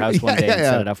over to your house one day and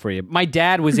set it up for you. My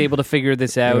dad was able to figure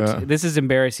this out. Yeah. This is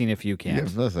embarrassing if you can't.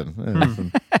 Yeah,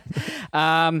 listen.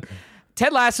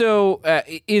 Ted Lasso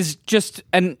is just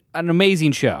an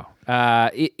amazing show.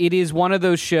 It is one of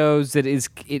those shows that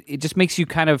it just makes you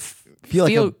kind of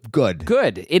feel good.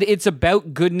 Good. It's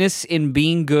about goodness in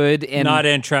being good and not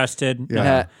interested.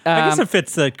 Yeah. I guess it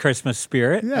fits the Christmas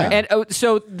spirit. Yeah. And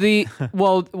so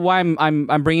why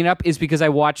I'm bringing it up is because I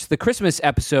watched the Christmas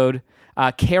episode,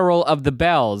 Carol of the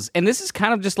Bells, and this is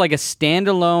kind of just like a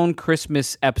standalone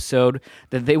Christmas episode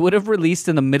that they would have released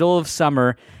in the middle of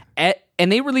summer.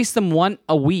 And they released them one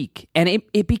a week, and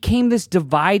it became this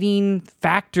dividing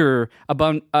factor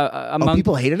among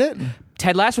people hated it?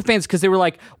 Ted Lasso fans because they were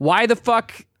like, "Why the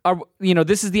fuck are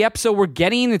this is the episode we're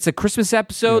getting? It's a Christmas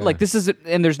episode, like this is,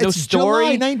 and there's no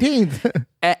story." July 19th,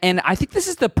 and I think this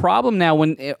is the problem now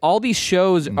when all these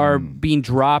shows are being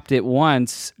dropped at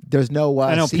once. there's no.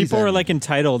 I know season. people are like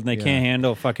entitled and they can't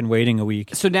handle fucking waiting a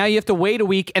week. So now you have to wait a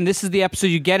week, and this is the episode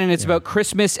you get, and it's about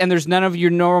Christmas, and there's none of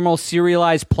your normal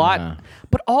serialized plot. Yeah.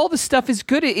 But all the stuff is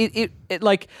good. It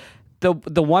like the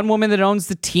one woman that owns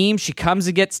the team, she comes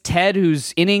and gets Ted,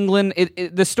 who's in England.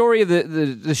 The story of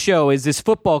the show is this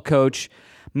football coach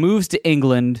moves to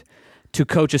England to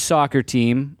coach a soccer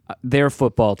team, their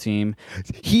football team.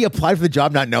 He applied for the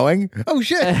job not knowing. Oh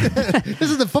shit! This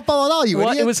isn't football at all. You Well,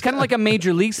 idiot. it was kind of like a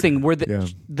major leagues thing where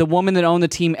the woman that owned the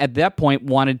team at that point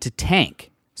wanted to tank.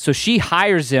 So she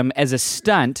hires him as a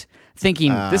stunt,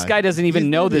 thinking this guy doesn't even he's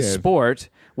know an this idiot. sport.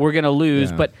 We're going to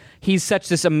lose. Yeah. But he's such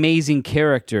this amazing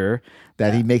character.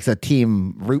 that he makes a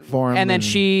team root for him, And then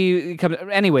she comes.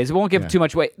 Anyways, it won't give too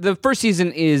much away. The first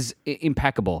season is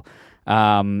impeccable.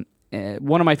 One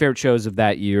of my favorite shows of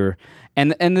that year.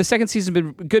 And the second season has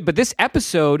been good. But this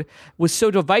episode was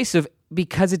so divisive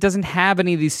because it doesn't have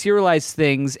any of these serialized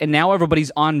things. And now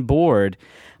everybody's on board.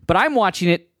 But I'm watching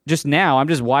it just now. I'm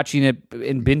just watching it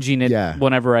and binging it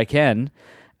whenever I can.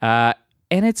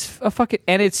 And it's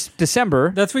it's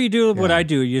December. That's what you do. What I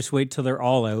do, you just wait till they're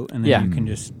all out, and then you can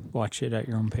just watch it at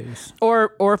your own pace.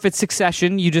 Or if it's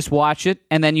Succession, you just watch it,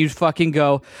 and then you fucking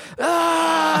go,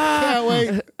 can't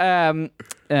wait.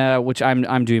 which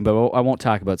I'm doing, but I won't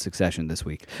talk about Succession this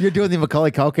week. You're doing the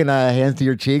Macaulay Culkin hands to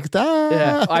your cheeks.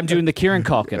 Yeah, I'm doing the Kieran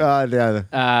Culkin.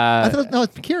 I thought, no,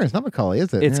 it's Kieran. It's not Macaulay,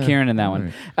 is it? It's Kieran in that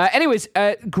one. Anyways,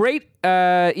 great.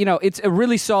 It's a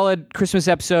really solid Christmas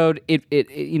episode. It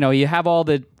you have all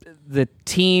the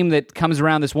team that comes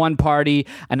around this one party,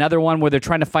 another one where they're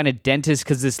trying to find a dentist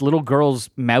because this little girl's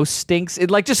mouse stinks. It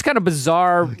like just kind of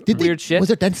bizarre, weird shit. Was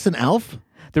there dentist and elf?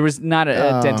 There was not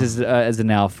a dentist as an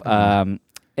elf,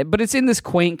 but it's in this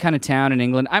quaint kind of town in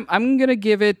England. I'm gonna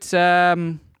give it.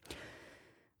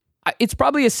 It's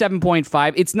probably a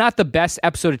 7.5. It's not the best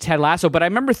episode of Ted Lasso, but I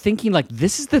remember thinking like,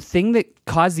 this is the thing that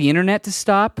caused the internet to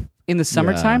stop in the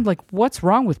summertime. Like, what's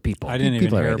wrong with people? I didn't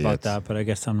People even are hear about idiots. that, but I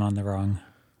guess I'm on the wrong.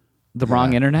 The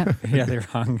wrong internet. Yeah,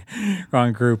 the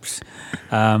wrong groups.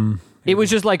 It was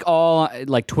just like all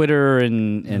like Twitter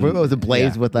and What was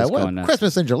ablaze with that? was What? going nuts.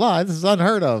 Christmas in July. This is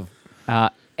unheard of.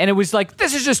 And it was like,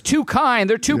 this is just too kind.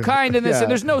 They're too kind in this, Yeah.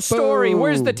 and there's no story. Boo.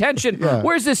 Where's the tension? Yeah.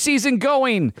 Where's the season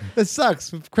going? This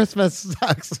sucks. Christmas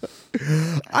sucks.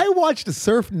 I watched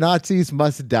Surf Nazis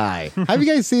Must Die. Have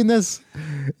you guys seen this?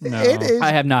 No. It is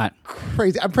I have not.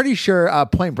 crazy. I'm pretty sure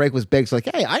Point Break was big. So like,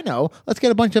 hey, I know. Let's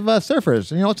get a bunch of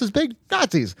surfers. It's this big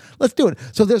Nazis. Let's do it.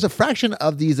 So there's a fraction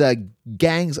of these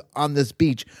gangs on this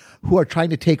beach who are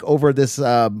trying to take over this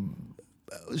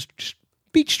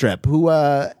beach strip, who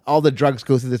all the drugs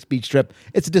go through this beach strip.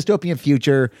 It's a dystopian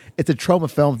future. It's a trauma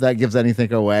film that gives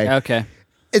anything away. Okay.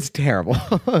 It's terrible.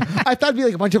 I thought it'd be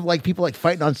like a bunch of like people like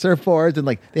fighting on surfboards, and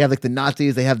like they have like the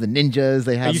Nazis, they have the ninjas,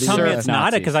 they have Are you the, telling me it's not it?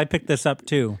 Nazis. Because I picked this up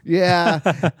too. yeah.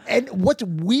 And what's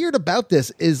weird about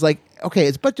this is like, okay,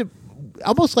 it's a bunch of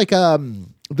almost like the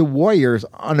Warriors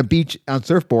on a beach on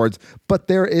surfboards, but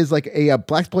there is like a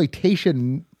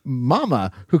blaxploitation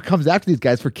mama who comes after these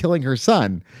guys for killing her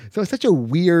son. So it's such a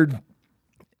weird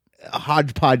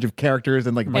hodgepodge of characters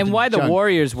and like a bunch And of why the junk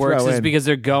Warriors works throw is in. because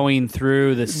they're going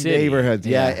through the city. Neighborhoods.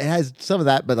 Yeah, it has some of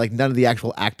that, but like none of the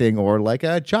actual acting or like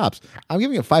chops. I'm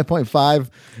giving it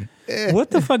 5.5.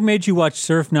 What the fuck made you watch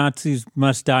Surf Nazis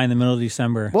Must Die in the middle of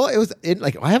December? Well, it was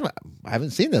like I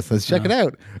haven't seen this. Let's check it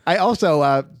out. I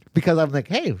also because I'm like,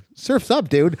 hey, surf's up,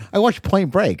 dude. I watched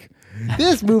Point Break.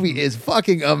 This movie is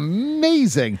fucking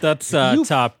amazing. That's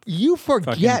top. You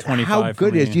forget fucking 25 how for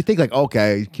good it is. me. You think like,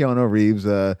 okay, Keanu Reeves,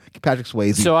 Patrick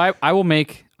Swayze. So I will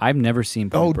make. I've never seen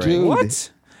Point Break. dude.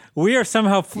 What? We are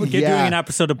somehow doing an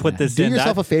episode to put this do in.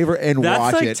 yourself a favor and that's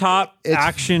watch like it. top It's-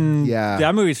 action. yeah.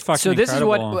 That movie's fucking So this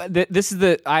incredible. is what this is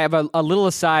the. I have a little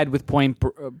aside with Point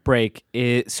Break.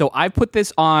 So I put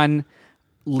this on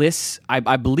lists.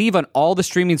 I believe on all the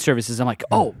streaming services. I'm like,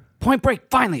 oh, Point Break.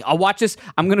 Finally, I'll watch this.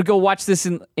 I'm gonna go watch this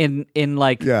in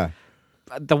like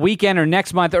the weekend or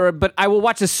next month. But I will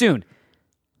watch this soon.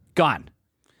 Gone.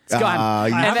 It's gone.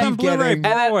 you have it on keep getting-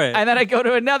 Blu-ray. and then I go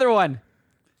to another one.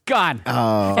 Gone. Fuck,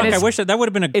 I wish that would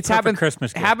have been a It's perfect happened.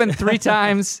 Christmas gift. Happened 3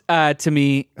 times to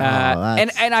me,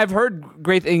 that's- and I've heard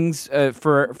great things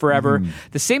for forever.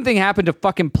 The same thing happened to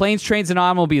fucking Planes, Trains, and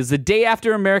Automobiles. The day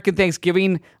after American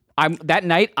Thanksgiving, that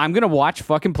night I'm gonna watch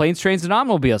fucking Planes, Trains, and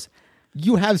Automobiles.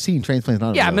 You have seen Trains, Planes, and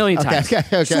Automobiles. Yeah, a million times.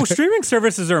 Okay. So streaming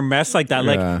services are a mess like that.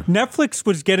 Like Yeah. Netflix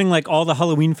was getting like all the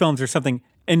Halloween films or something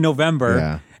in November.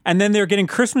 Yeah. And then they're getting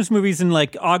Christmas movies in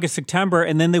like August, September,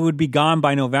 and then they would be gone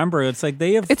by November. It's like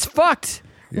they have. It's fucked.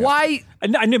 Why?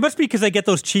 And it must be because they get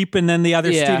those cheap, and then the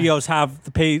other Yeah. studios have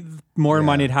to pay more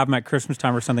money to have them at Christmas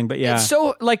time or something. But yeah, It's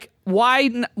so like why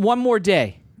one more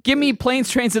day? Give me Planes,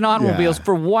 Trains, and Automobiles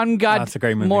for one that's a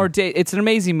great movie. more day. It's an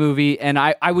amazing movie, and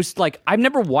I was like, I've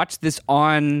never watched this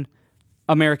on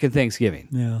American Thanksgiving.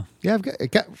 Yeah,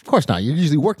 of course not. You're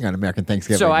usually working on American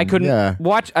Thanksgiving. So I couldn't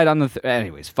watch it on the...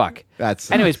 anyways, fuck.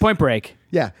 Anyways, Point Break.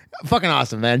 Yeah, fucking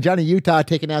awesome, man. Johnny Utah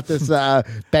taking out this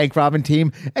bank robbing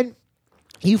team. And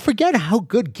you forget how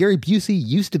good Gary Busey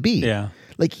used to be. Yeah.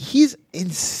 Like, he's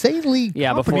insanely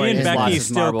Yeah, before Me and he lost Becky his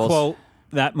still marbles. quote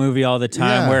that movie all the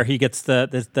time where he gets the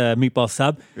meatball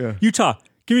sub. Yeah. Utah,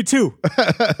 give me 2.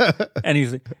 And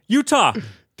he's like, Utah,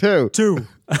 2.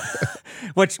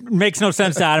 Which makes no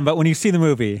sense to Adam, but when you see the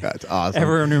movie, That's awesome.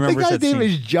 everyone remembers the guy's that name scene.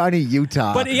 is Johnny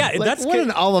Utah. But yeah, Like, that's what good.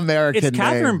 an all-American It's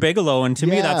Catherine name. Bigelow, and to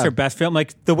me, that's Yeah. her best film.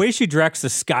 Like the way she directs the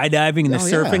skydiving and the Oh,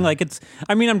 surfing, yeah. like it's.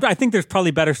 I mean, I think there's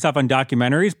probably better stuff on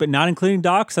documentaries, but not including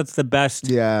docs. That's the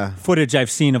best footage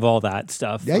I've seen of all that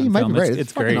stuff. Yeah, you on might film. be right.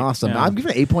 It's fucking great. awesome. Yeah. I'm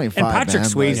giving it 8.5. And Patrick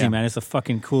man, Swayze, but- man, is the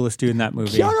fucking coolest dude in that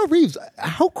movie. Keanu Reeves,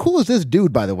 how cool is this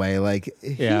dude, by the way? Like,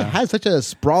 he Yeah. has such a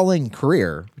sprawling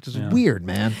career, which is weird,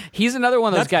 man. He's another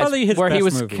one of those That's probably guys his where he best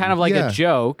was movie. kind of like Yeah. a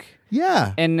joke,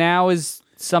 Yeah. and now is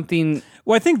something...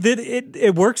 Well, I think that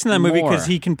it works in that movie because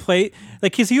More. he can play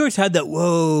like because he always had that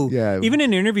whoa, Yeah. even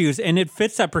in interviews, and it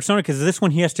fits that persona because this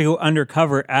one he has to go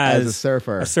undercover as a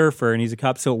surfer. and he's a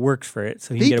cop, so it works for it.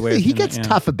 So he can He, get away with he it, gets yeah.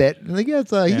 tough a bit. He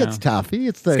gets tough. He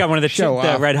gets the He's got one of the show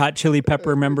off. Red Hot Chili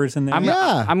Pepper members in there.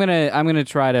 I'm gonna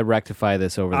try to rectify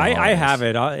this over the I holidays. have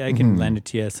it. I can lend it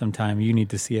to you sometime. You need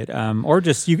to see it, or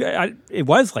just you. It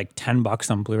was like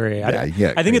 $10 on Blu-ray. Yeah,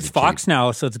 yeah, I think it's crazy Fox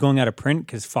now, so it's going out of print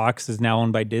because Fox is now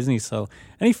owned by Disney. So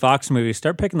any Fox movies,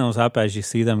 start picking those up as you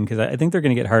see them because I think they're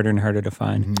going to get harder and harder to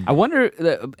find. I wonder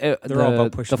They're all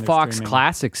about pushing the their Fox streaming.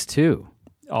 classics too.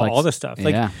 All the stuff,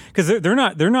 like yeah. because they're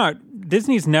not.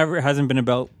 Disney's never hasn't been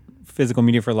about physical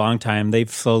media for a long time. They've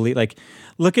slowly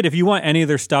look at if you want any of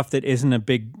their stuff that isn't a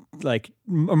big like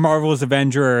a Marvel's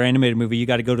Avenger or animated movie, you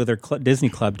got to go to their Disney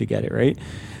Club to get it, right?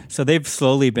 So they've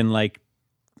slowly been like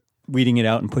weeding it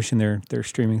out and pushing their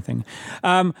streaming thing.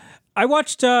 I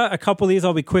watched a couple of these.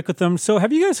 I'll be quick with them. So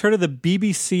have you guys heard of the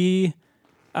BBC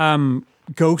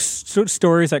ghost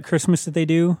stories at Christmas that they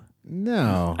do?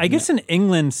 No. I guess in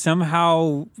England,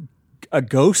 somehow a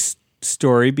ghost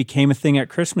story became a thing at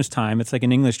Christmas time. It's like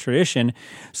an English tradition.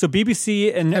 So BBC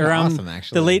and kinda around awesome,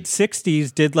 actually. the late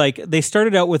 60s did they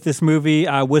started out with this movie,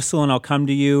 Whistle and I'll Come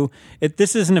to You.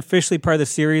 This isn't officially part of the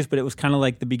series, but it was kind of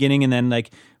like the beginning, and then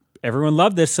everyone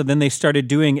loved this. So then they started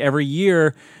doing every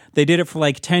year. They did it for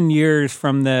 10 years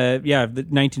from the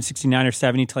 1969 or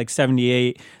 70 to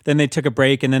 78. Then they took a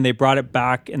break, and then they brought it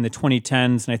back in the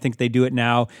 2010s, and I think they do it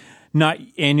now. Not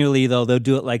annually, though. They'll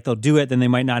do it, then they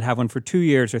might not have one for 2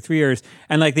 years or 3 years.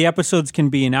 And the episodes can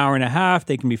be an hour and a half.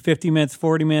 They can be 50 minutes,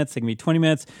 40 minutes. They can be 20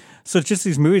 minutes. So it's just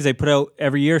these movies they put out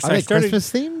every year. So Are I they started.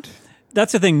 Christmas themed?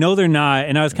 That's the thing. No, they're not.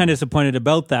 And I was kind of disappointed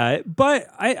about that. But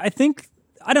I think,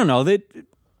 I don't know, that,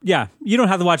 yeah, you don't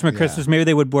have to watch them at Christmas. Maybe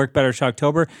they would work better to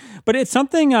October. But it's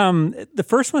something, the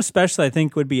first one especially, I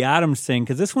think, would be Adam's thing,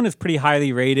 because this one is pretty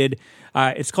highly rated.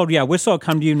 It's called, Whistle I'll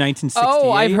Come to You, 1968.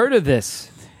 Oh, I've heard of this.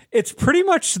 It's pretty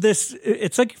much this,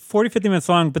 it's 40, 50 minutes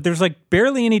long, but there's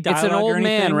barely any dialogue. It's an or old man,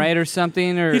 anything. right, or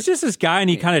something? Or He's just this guy, and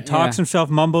he kind of talks himself,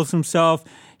 mumbles himself.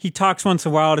 He talks once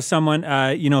in a while to someone,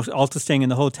 also staying in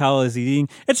the hotel as he's eating.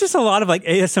 It's just a lot of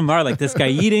ASMR, this guy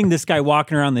eating, this guy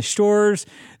walking around the stores,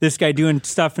 this guy doing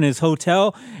stuff in his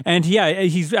hotel. And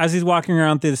as he's walking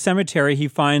around through the cemetery, he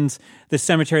finds the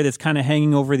cemetery that's kind of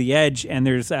hanging over the edge, and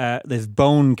there's this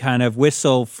bone kind of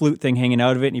whistle flute thing hanging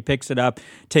out of it, and he picks it up,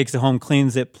 takes it home,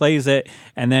 cleans it, plays it,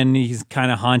 and then he's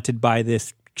kind of haunted by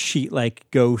this sheet-like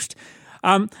ghost.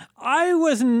 I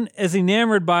wasn't as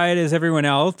enamored by it as everyone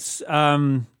else,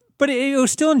 but it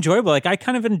was still enjoyable. I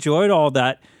kind of enjoyed all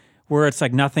that, where it's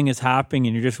nothing is happening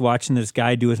and you're just watching this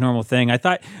guy do his normal thing. I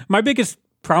thought my biggest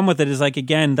problem with it is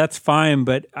again, that's fine,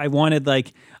 but I wanted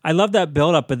I love that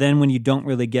build up, but then when you don't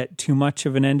really get too much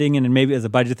of an ending, and maybe as a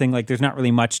budget thing, there's not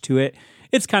really much to it.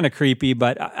 It's kind of creepy,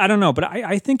 but I don't know. But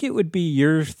I think it would be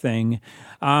your thing.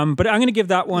 But I'm going to give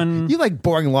that one. You like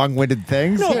boring, long-winded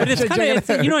things. No, but it's kind of,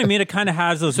 you know what I mean? It kind of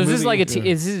has those. so is this movies.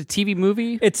 is this a TV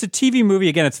movie? It's a TV movie.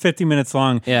 Again, it's 50 minutes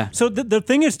long. Yeah. So the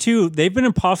thing is, too, they've been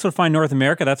impossible to find North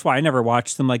America. That's why I never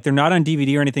watched them. They're not on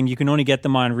DVD or anything. You can only get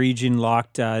them on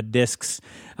region-locked discs.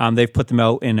 They've put them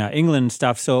out in England and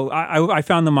stuff. So I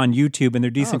found them on YouTube, and they're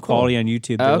decent quality on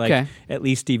YouTube. They're okay. At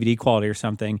least DVD quality or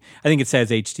something. I think it says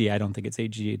HD. I don't think it's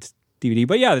HD. It's DVD.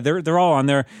 But yeah, they're all on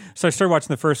there. So I started watching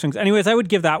the first things. Anyways, I would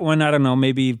give that one, I don't know,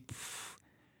 maybe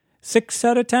 6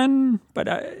 out of 10. But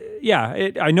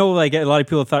I know a lot of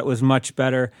people thought it was much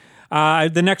better.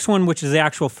 The next one, which is the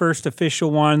actual first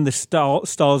official one, the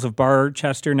Stalls of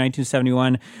Barchester,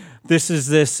 1971. This is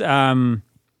this.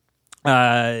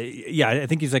 I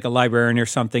think he's like a librarian or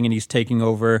something, and he's taking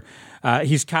over.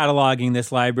 He's cataloging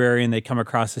this library, and they come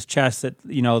across this chest that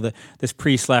this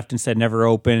priest left and said never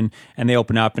open, and they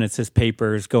open up, and it's his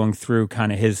papers going through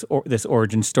kind of this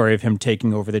origin story of him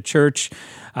taking over the church,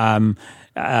 and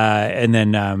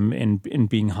then in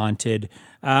being haunted.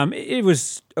 It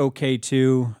was okay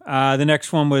too. The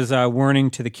next one was Warning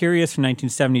to the Curious from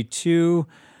 1972.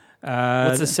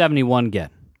 What's the 71 get?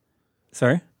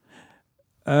 Sorry.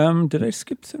 Did I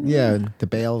skip some? Yeah, the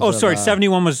Bales. Oh, sorry.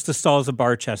 71 was the Stalls of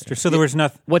Barchester. So there was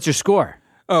nothing. What's your score?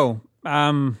 Oh,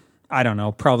 I don't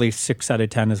know. Probably 6 out of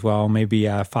 10 as well. Maybe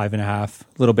 5.5. A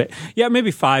little bit. Yeah,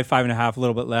 maybe 5.5. A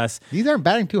little bit less. These aren't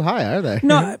batting too high, are they?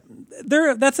 No,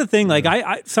 that's the thing. Like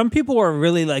I some people are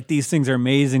really like these things are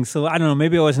amazing. So I don't know.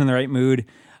 Maybe I wasn't in the right mood.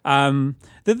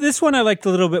 This one I liked a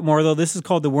little bit more though. This is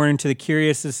called The Warning to the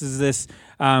Curious. This is this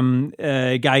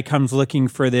guy comes looking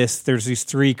for this. There's these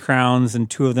 3 crowns, and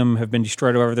 2 of them have been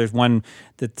destroyed. However, there's one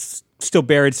that's still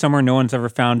buried somewhere. No one's ever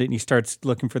found it, and he starts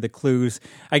looking for the clues.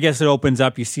 I guess it opens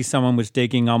up. You see someone was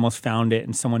digging, almost found it,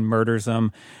 and someone murders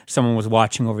them. Someone was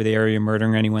watching over the area,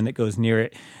 murdering anyone that goes near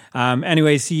it.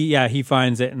 Anyways, he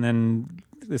finds it, and then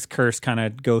this curse kind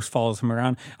of ghost follows him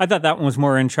around. I thought that one was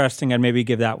more interesting. I'd maybe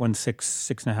give that one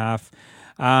 6.5.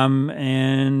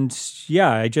 And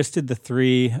yeah, I just did the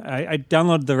 3. I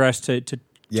downloaded the rest to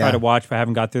try to watch, but I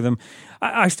haven't got through them.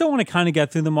 I still want to kind of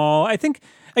get through them all. I think,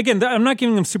 again, I'm not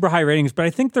giving them super high ratings, but I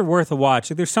think they're worth a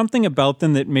watch. Like, there's something about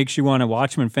them that makes you want to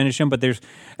watch them and finish them. But there's,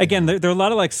 again, there are a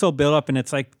lot of like slow build up, and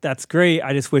it's like, that's great.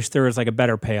 I just wish there was like a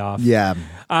better payoff. Yeah.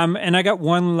 And I got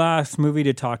one last movie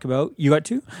to talk about. You got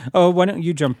 2? Oh, why don't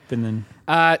you jump in then?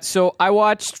 So I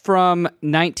watched from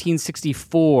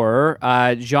 1964,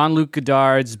 Jean-Luc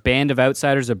Godard's Band of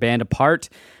Outsiders, or Band Apart.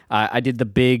 I did the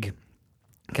big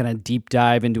kind of deep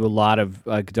dive into a lot of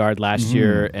Godard last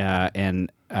year, and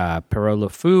Perrault Le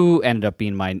Fou ended up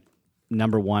being my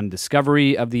number 1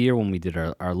 discovery of the year when we did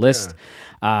our list.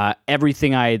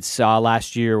 Everything I had saw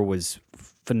last year was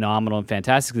phenomenal and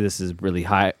fantastic. This is a really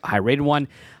high rated one.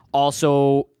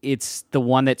 Also, it's the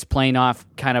one that's playing off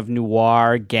kind of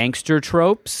noir gangster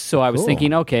tropes. So I was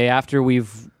thinking, okay, after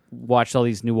we've watched all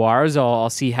these noirs, I'll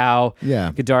see how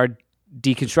Godard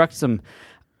deconstructs them.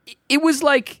 It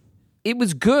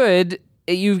was good.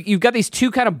 You've got these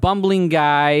 2 kind of bumbling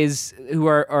guys who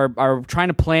are trying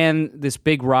to plan this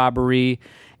big robbery,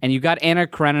 and you've got Anna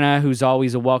Karenina, who's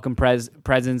always a welcome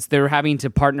presence. They're having to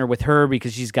partner with her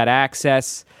because she's got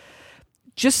access.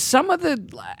 Just some of the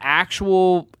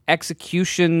actual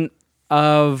execution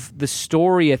of the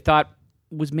story, I thought,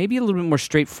 was maybe a little bit more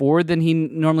straightforward than he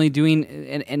normally doing,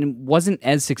 and wasn't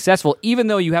as successful. Even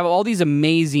though you have all these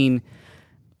amazing,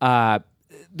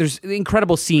 there's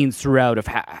incredible scenes throughout of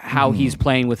how he's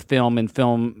playing with film and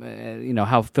film,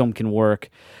 how film can work.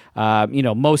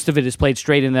 Most of it is played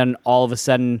straight, and then all of a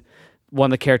sudden, one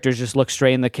of the characters just looks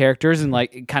straight in the characters and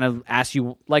like kind of asks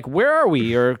you like, "Where are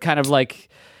we?" or kind of like.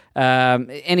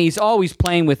 And he's always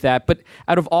playing with that. But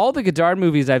out of all the Godard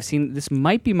movies I've seen, this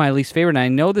might be my least favorite. And I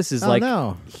know this is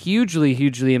hugely,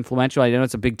 hugely influential. I know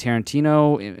it's a big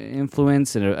Tarantino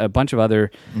influence and a bunch of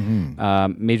other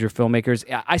major filmmakers.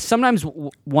 I sometimes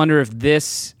wonder if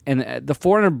this and The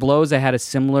 400 Blows, I had a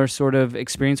similar sort of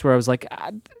experience where I was like,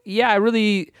 I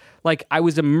really, like, I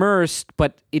was immersed,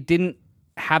 but it didn't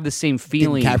have the same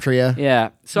feeling. Didn't capture you? Yeah.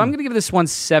 So I'm going to give this one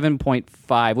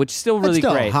 7.5, which is still really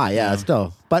still great. High, yeah,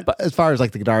 still. But as far as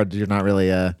like the Godard, you're not really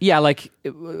Yeah, like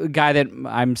a guy that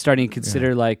I'm starting to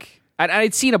consider like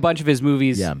I'd seen a bunch of his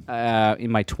movies in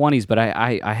my 20s, but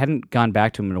I hadn't gone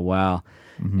back to him in a while.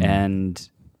 And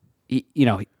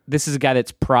this is a guy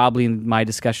that's probably in my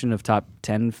discussion of top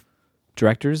 10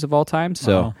 directors of all time.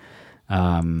 So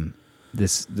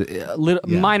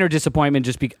minor disappointment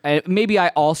just because maybe I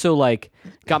also like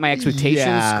got my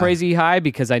expectations crazy high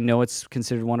because I know it's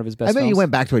considered one of his best films. You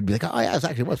went back to it and be like, oh yeah, it's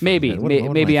actually was maybe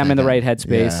I'm in the right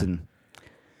headspace. And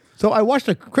so I watched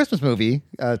a Christmas movie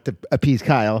to appease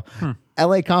Kyle,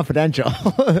 L.A. Confidential.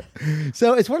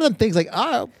 So it's one of them things like,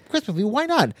 Christmas movie, why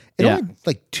not? Only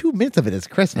like 2 minutes of it is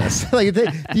Christmas. Like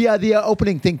the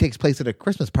opening thing takes place at a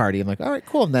Christmas party. I'm like, all right,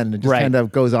 cool. And then it just kind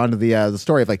of goes on to the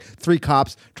story of like 3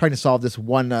 cops trying to solve this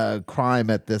one crime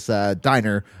at this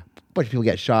diner. A bunch of people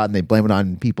get shot and they blame it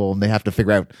on people, and they have to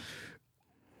figure out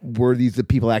were these the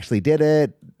people actually did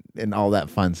it and all that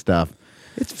fun stuff.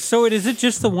 So is it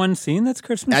just the one scene that's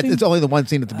Christmas? It's only the one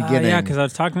scene at the beginning. Yeah, because I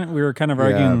was talking. We were kind of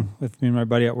arguing with me and my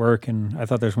buddy at work, and I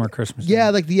thought there's more Christmas. Yeah,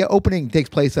 like the opening takes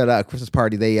place at a Christmas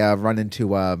party. They run into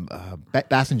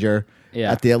Bassinger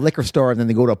at the liquor store, and then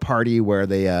they go to a party where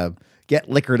they get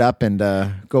liquored up and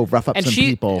go rough up some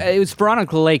people. It was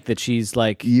Veronica Lake that she's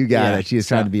like. You got it. She is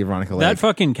trying to be Veronica Lake. That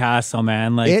fucking cast, though,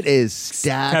 man. Like it is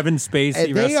stacked. Kevin Spacey,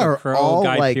 And they Russell are Crowe, all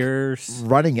Guy like Pearce.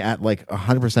 running at like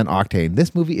 100% octane.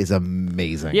 This movie is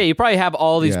amazing. Yeah, you probably have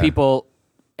all these people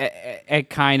at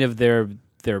kind of their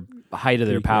height of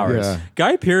their powers. Yeah.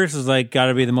 Guy Pearce is like got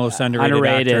to be the most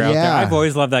underrated actor out there. I've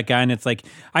always loved that guy, and it's like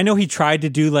I know he tried to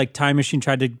do like Time Machine,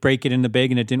 tried to break it into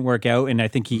big, and it didn't work out. And I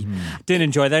think he didn't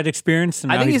enjoy that experience.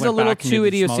 And I now think he's a little back into too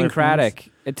the smaller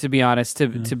idiosyncratic, films. to be honest,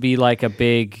 to be like a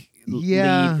big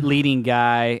leading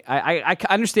guy. I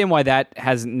understand why that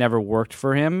has never worked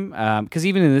for him, because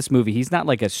even in this movie, he's not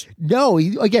like a. No,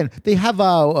 again, they have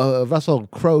Russell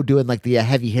Crowe doing like the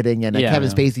heavy hitting, and Kevin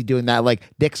Spacey doing that like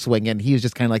dick swing, and he was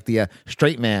just kind of like the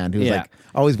straight man who's like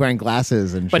always wearing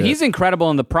glasses and. But shit. he's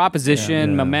incredible in The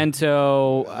Proposition,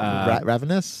 Memento,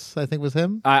 Ravenous, I think was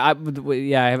him.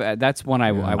 That's one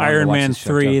I want Iron to watch Man this show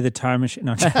 3, too. The Time Machine.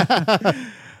 No.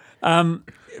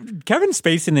 Kevin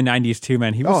Spacey in the 90s too,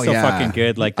 man. He was so fucking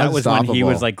good. Like that was when he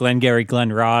was like Glengarry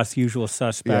Glenn Ross, Usual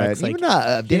Suspects. Yeah, like,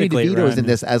 even Danny DeVito was in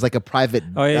this as like a private,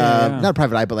 not a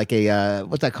private eye, but like a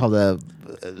what's that called, a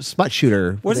smut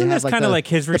shooter. Wasn't this kind of like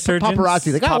his resurgence?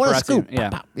 Paparazzi, like what a scoop.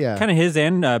 Yeah. Kind of his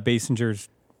and Basinger's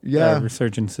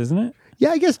resurgence, isn't it? Yeah,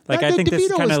 I guess. Like I think this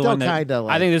is kind of one that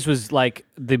I think this was like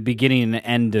the beginning and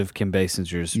end of Kim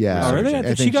Basinger's. Yeah. Oh, really?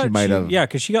 I think she might have. Yeah,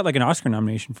 because she got like an Oscar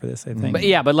nomination for this, I think.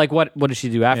 But like what did she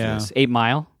do after this? 8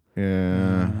 Mile.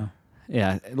 Yeah.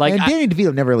 Yeah, like and Danny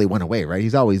DeVito never really went away, right?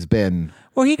 He's always been.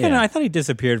 Well, he kind of. I thought he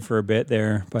disappeared for a bit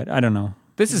there, but I don't know.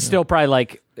 This is still probably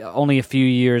like only a few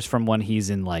years from when he's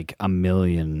in like a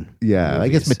million. Yeah, movies. I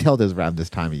guess Matilda's around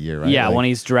this time of year, right? Yeah, like, when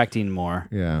he's directing more.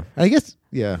 Yeah, I guess.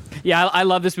 Yeah. Yeah, I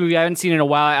love this movie. I haven't seen it in a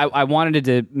while. I wanted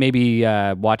to maybe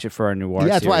watch it for our noir.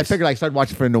 Yeah, that's why I series. figured I started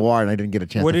watching for noir and I didn't get a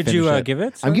chance. What to did you finish it. give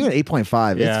it? I'm giving it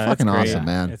 8.5. Yeah, it's fucking great. awesome,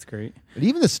 man. It's great. And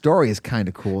even the story is kind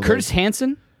of cool. Curtis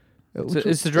Hanson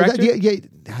is the director. Yeah,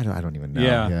 I don't even know.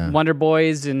 Yeah. Wonder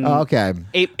Boys and okay.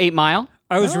 8 Mile.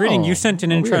 I was reading. You sent an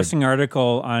weird. interesting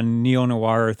article on Neo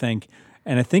Noir, I think.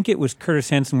 And I think it was Curtis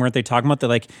Hanson, weren't they talking about that?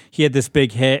 Like he had this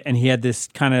big hit and he had this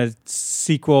kind of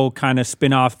sequel, kind of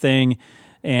spin-off thing,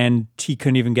 and he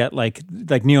couldn't even get like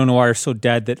Neo Noir is so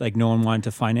dead that like no one wanted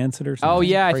to finance it or something. Oh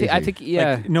yeah, I Crazy. think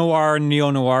yeah. Like, noir, Neo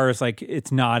Noir is like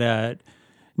it's not a.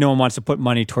 No one wants to put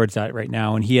money towards that right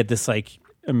now, and he had this like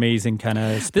amazing kind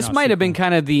of. This might have been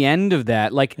kind of the end of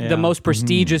that, like the most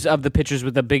prestigious of the pictures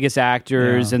with the biggest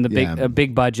actors and the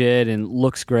big budget and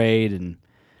looks great and.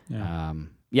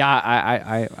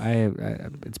 I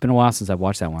it's been a while since I've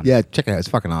watched that one. Yeah, check it out. It's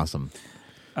fucking awesome.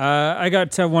 I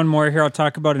got one more here. I'll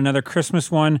talk about another Christmas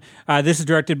one. This is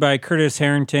directed by Curtis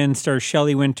Harrington, stars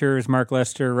Shelley Winters, Mark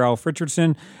Lester, Ralph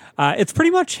Richardson. It's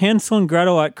pretty much Hansel and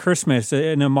Gretel at Christmas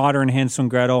in a modern Hansel and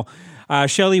Gretel.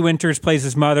 Shelley Winters plays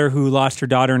his mother who lost her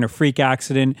daughter in a freak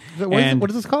accident. What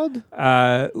is this called?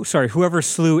 Whoever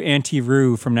slew Auntie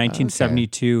Roo from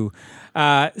 1972.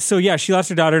 She lost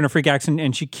her daughter in a freak accident,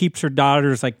 and she keeps her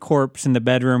daughter's like corpse in the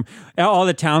bedroom. All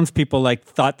the townspeople like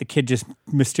thought the kid just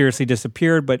mysteriously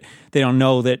disappeared, but they don't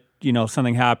know that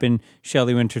something happened.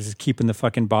 Shelley Winters is keeping the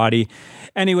fucking body.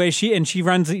 Anyway, she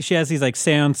has these like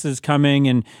seances coming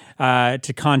and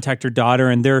to contact her daughter,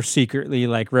 and they're secretly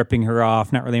like ripping her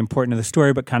off. Not really important to the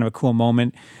story, but kind of a cool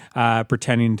moment.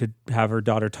 Pretending to have her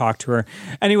daughter talk to her.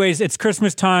 Anyways, it's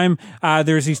Christmas time.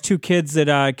 There's these two kids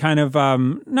that kind of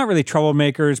not really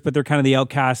troublemakers, but they're kind of the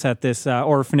outcasts at this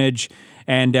orphanage.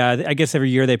 And I guess every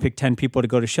year they pick 10 people to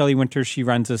go to Shelley Winters. She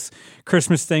runs this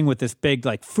Christmas thing with this big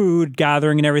like food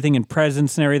gathering and everything and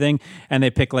presents and everything. And they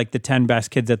pick like the 10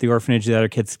 best kids at the orphanage. The other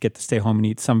kids get to stay home and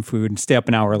eat some food and stay up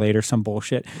an hour later, some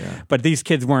bullshit. Yeah. But these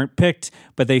kids weren't picked,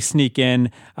 but they sneak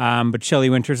in. But Shelley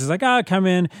Winters is like, come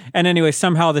in. And anyway,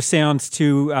 somehow the seance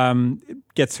too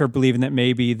gets her believing that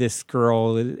maybe this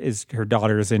girl is her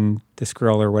daughter's in this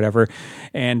girl or whatever.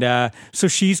 And so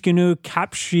she's going to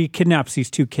she kidnaps these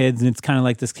two kids, and it's kind of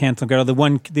like this Hansel and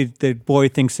Gretel. The boy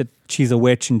thinks that she's a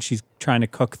witch and she's trying to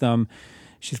cook them.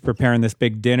 She's preparing this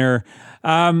big dinner.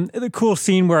 The cool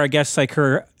scene where I guess like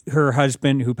her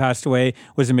husband who passed away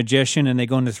was a magician, and they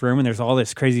go in this room and there's all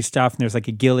this crazy stuff, and there's like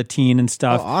a guillotine and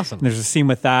stuff. Oh, awesome. And there's a scene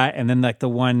with that, and then like the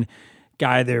one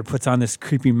guy there puts on this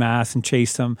creepy mask and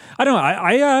chase them. I don't know.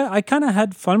 I kind of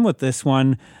had fun with this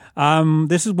one.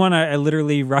 This is one I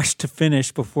literally rushed to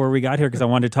finish before we got here because I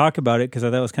wanted to talk about it because I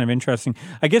thought it was kind of interesting.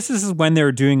 I guess this is when they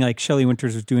were doing, like, Shelley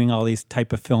Winters was doing all these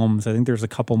type of films. I think there's a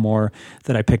couple more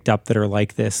that I picked up that are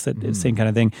like this, that same kind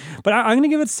of thing. But I'm going to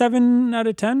give it 7 out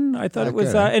of 10. I thought it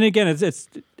was, and again, it's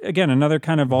again another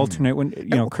kind of alternate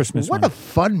Christmas. What one. a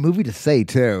fun movie to say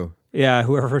too. Yeah,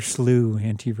 whoever slew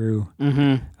Auntie Roo.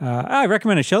 Mm-hmm. I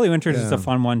recommend it. Shelley Winters is a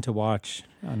fun one to watch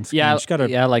on screen.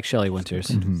 I like Shelley Winters.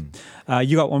 Mm-hmm.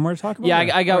 You got one more to talk about?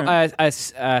 Yeah, I got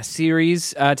a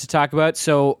series to talk about.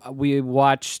 So we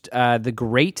watched The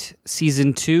Great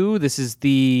Season 2. This is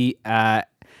the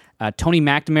Tony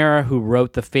McNamara who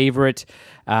wrote The Favorite.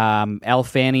 Elle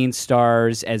Fanning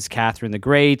stars as Catherine the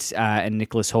Great, and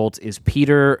Nicholas Hoult is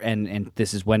Peter, and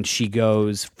this is when she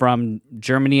goes from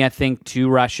Germany, I think, to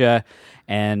Russia,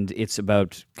 and it's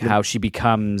about how she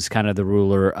becomes kind of the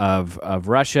ruler of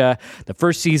Russia. The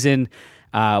first season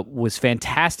was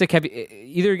fantastic. Have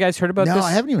either of you guys heard about this? No,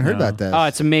 I haven't even heard about this. Oh,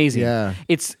 it's amazing. Yeah.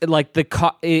 It's like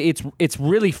it's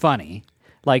really funny.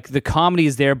 Like, the comedy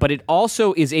is there, but it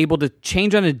also is able to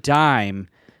change on a dime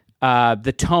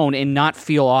the tone and not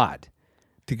feel odd.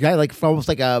 The guy, like, almost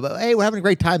like hey, we're having a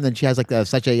great time. Then she has like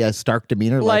such a stark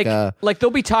demeanor, like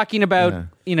they'll be talking about,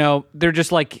 they're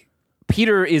just like,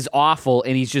 Peter is awful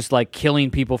and he's just like killing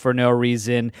people for no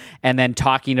reason, and then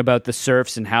talking about the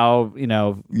serfs and how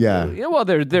well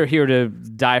they're here to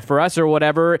die for us or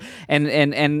whatever, and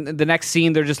the next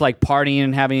scene they're just like partying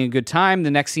and having a good time.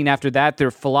 The next scene after that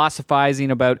they're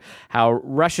philosophizing about how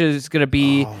Russia is going to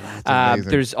be.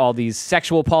 There's all these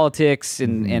sexual politics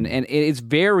and it's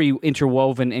very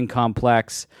interwoven and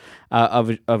complex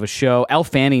of a show. Elle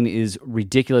Fanning is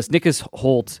ridiculous. Nicholas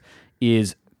Hoult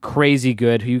is crazy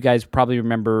good, who you guys probably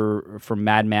remember from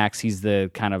Mad Max. He's the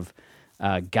kind of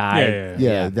guy.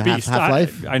 Yeah. The Beast.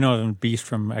 Half-Life. I know him, Beast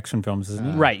from X-Men films,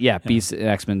 isn't he? Right, yeah, Beast in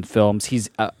X-Men films.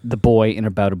 He's the boy in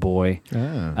About a Boy.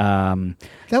 That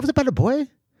was about a boy?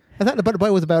 I thought About a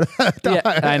Boy was about yeah,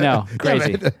 I know.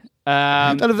 Crazy.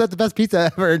 I thought that's the best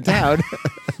pizza ever in town.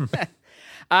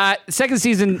 Second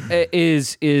season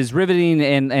is riveting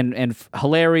and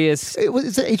hilarious.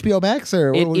 Is it HBO Max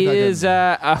or it is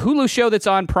a Hulu show that's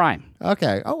on Prime.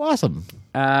 Okay. Oh, awesome.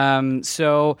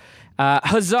 So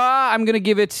huzzah! I'm going to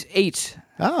give it 8.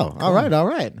 Oh, all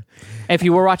right. If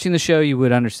you were watching the show, you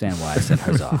would understand why I said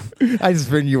huzzah. I just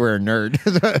figured you were a nerd.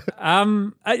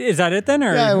 Is that it then?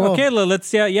 Or? Yeah, well, okay,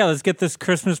 let's get this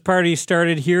Christmas party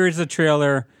started. Here is a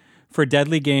trailer for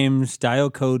Deadly Games, Dial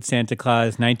Code Santa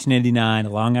Claus, 1989, a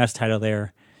long-ass title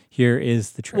there. Here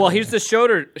is the trailer. Well, here's the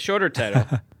shorter title,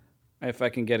 if I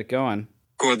can get it going.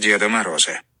 I want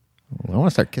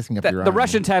to start kissing up your arm. The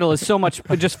Russian title is so much,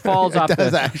 it just falls off. It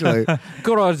does, actually.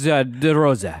 Groza de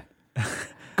Rosa.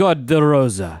 God de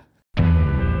Rosa.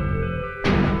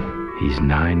 He's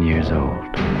 9 years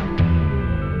old.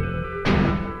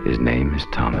 His name is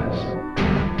Thomas.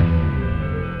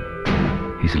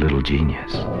 He's a little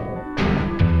genius.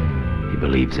 He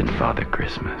believes in Father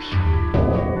Christmas.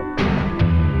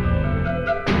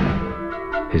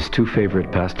 His 2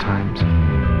 favorite pastimes: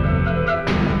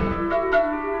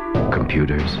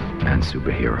 computers and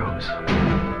superheroes.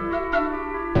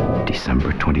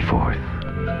 December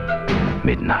 24th,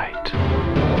 midnight.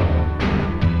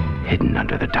 Hidden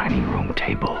under the dining room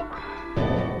table,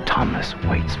 Thomas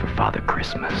waits for Father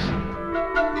Christmas.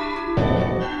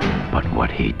 But what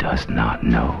he does not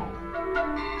know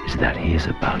is that he is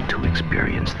about to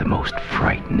experience the most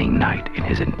frightening night in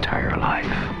his entire life.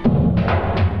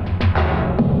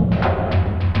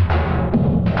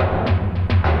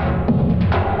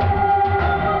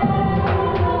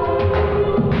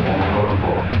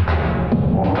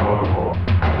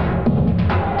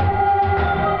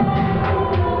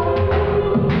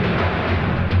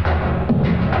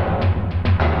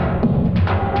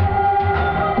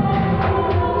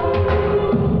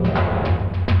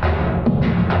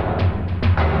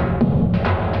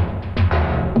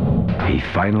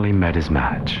 Finally met his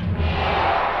match.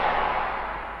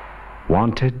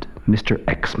 Wanted, Mr.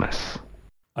 Xmas.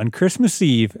 On Christmas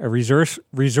Eve, a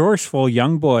resourceful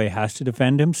young boy has to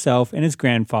defend himself and his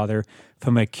grandfather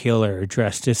from a killer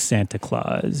dressed as Santa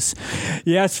Claus.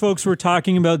 Yes, folks, we're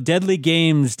talking about Deadly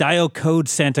Games, Dial Code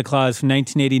Santa Claus from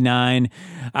 1989.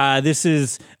 This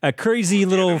is a crazy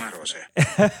little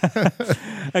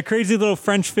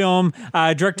French film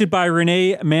directed by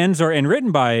René Manzor and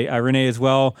written by René as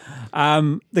well.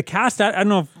 The cast, I don't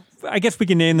know, I guess we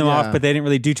can name them off, but they didn't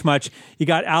really do too much. You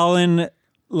got Alan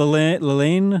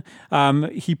Lalane.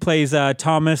 He plays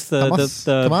Thomas.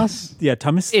 Thomas? Yeah,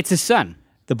 Thomas. It's his son.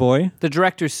 The boy? The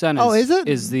director's son. Is it?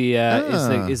 Is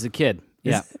the kid?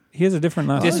 Yeah. He has a different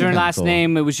last name. Different last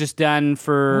name. It was just done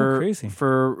for crazy.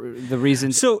 for the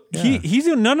reason. So he's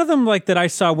none of them like that I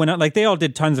saw when like they all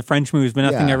did tons of French movies, but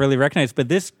nothing I really recognized. But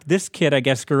this kid, I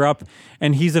guess, grew up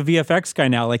and he's a VFX guy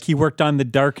now. Like he worked on The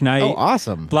Dark Knight,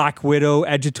 awesome, Black Widow,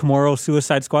 Edge of Tomorrow,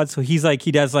 Suicide Squad. So he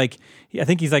does like I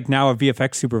think he's like now a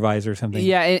VFX supervisor or something.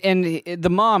 Yeah, and the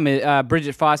mom,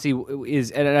 Bridget Fosse,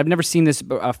 is. And I've never seen this.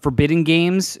 Forbidden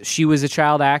Games. She was a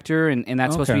child actor, and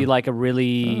that's supposed to be like a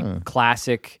really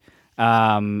classic.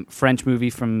 French movie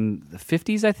from the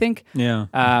 50s, I think. Yeah.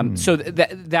 So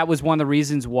that was one of the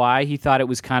reasons why he thought it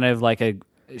was kind of like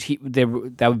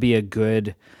that would be a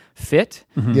good fit.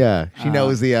 Yeah, she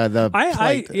knows the.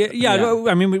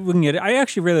 I mean, we can get it. I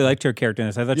actually really liked her character in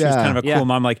this. I thought she was kind of a cool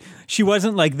mom. Like she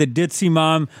wasn't like the ditzy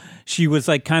mom. She was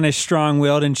like kind of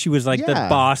strong-willed, and she was like the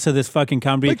boss of this fucking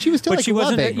company. But she was still she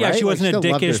wasn't. loving, Yeah, right? she wasn't a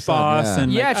dickish boss.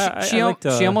 And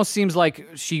she almost seems like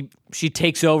she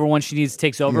takes over when she needs to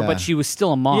take over, but she was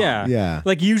still a mom. Yeah.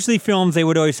 Like usually films, they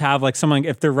would always have like someone,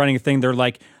 if they're running a thing, they're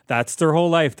like, that's their whole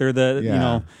life. They're the, you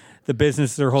know, the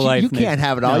business their whole life. You can't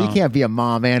have it all. No. You can't be a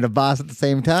mom and a boss at the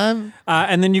same time.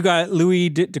 And then you got Louis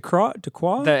Decroix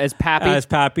as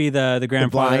Pappy, the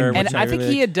grandfather. And I think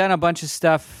he had done a bunch of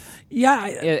stuff. Yeah,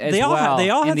 they all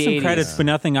had some 80s. credits, but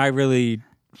nothing I really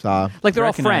saw. Like they're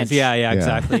all French. Yeah,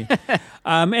 exactly.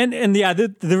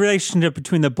 The relationship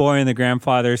between the boy and the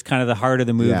grandfather is kind of the heart of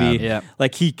the movie. Yeah.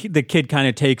 Like the kid kind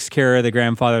of takes care of the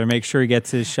grandfather to make sure he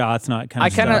gets his shots and all that kind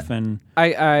of stuff. And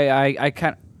I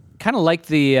kind of like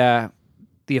the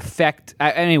effect.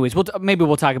 Anyways, maybe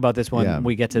we'll talk about this when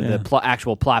we get to the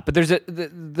actual plot. But there's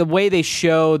the way they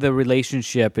show the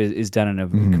relationship is done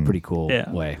in a pretty cool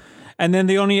way. And then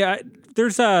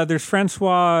there's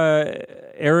Francois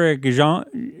Eric Jean.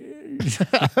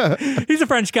 He's a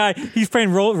French guy. He's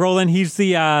playing Roland. He's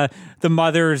the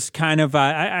mother's kind of.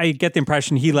 I get the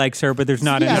impression he likes her, but there's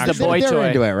not an actual boy toy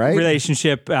into it, right?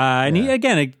 relationship. And he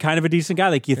again, kind of a decent guy.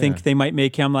 Like you think they might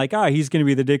make him like, he's going to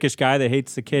be the dickish guy that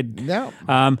hates the kid. No.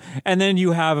 And then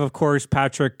you have, of course,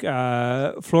 Patrick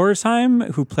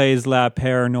Floresheim, who plays La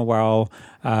Père Noël,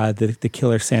 the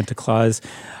killer Santa Claus.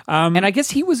 And I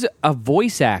guess he was a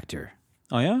voice actor.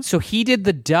 Oh yeah. So he did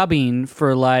the dubbing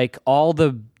for like all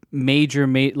the major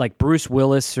like Bruce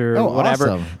Willis or whatever.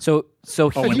 Awesome.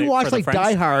 So if you watch like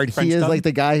Die Hard, he is like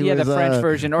the guy who the French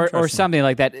version or something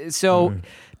like that. So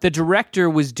the director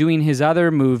was doing his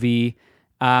other movie,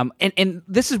 and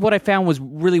this is what I found was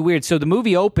really weird. So the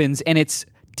movie opens and it's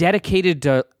dedicated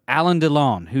to Alain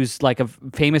Delon, who's like a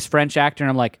famous French actor, and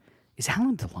I'm like, is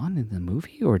Alain Delon in the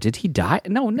movie or did he die?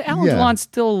 No, Alain Delon's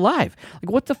still alive.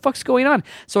 Like, what the fuck's going on?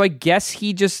 So I guess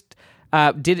he just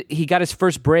he got his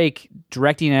first break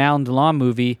directing an Alain Delon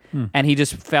movie, and he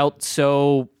just felt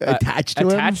so attached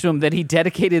to him that he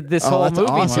dedicated this whole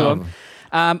movie to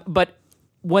him. But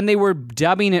when they were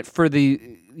dubbing it for the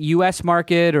U.S.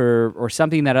 market or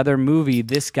something, that other movie,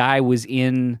 this guy was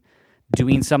in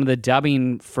doing some of the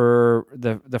dubbing for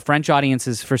the French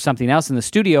audiences for something else in the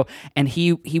studio, and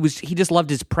he just loved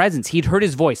his presence. He'd heard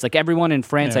his voice, like everyone in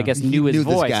France, I guess, knew his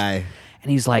voice. This guy. And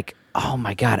he's like, oh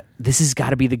my God, this has got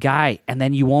to be the guy. And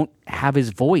then you won't have his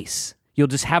voice. You'll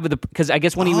just have because I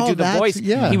guess when he would do the voice,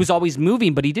 he was always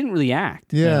moving, but he didn't really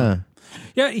act. Yeah.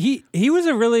 He was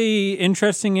a really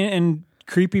interesting and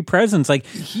creepy presence. Like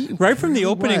right from the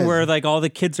opening where like all the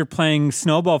kids are playing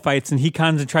snowball fights and he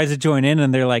comes and tries to join in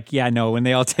and they're like, yeah, no, when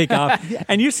they all take off.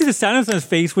 And you see the sadness on his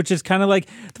face, which is kind of like,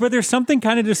 but there's something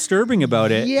kind of disturbing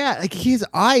about it. Yeah, like his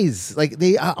eyes, like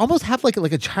they almost have like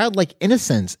a childlike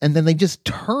innocence, and then they just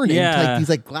turn into like these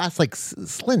like glass like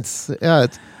slits. Yeah,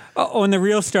 it's and the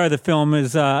real star of the film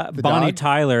is Bonnie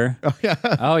Tyler.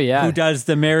 Oh yeah, who does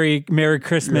the Merry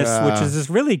Christmas, which is this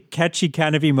really catchy,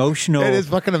 kind of emotional. It is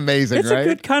fucking amazing. It's a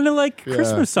good kind of like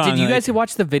Christmas song. Did you guys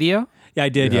watch the video? Yeah, I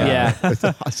did. Yeah. That's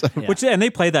awesome. And they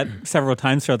play that several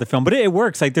times throughout the film, but it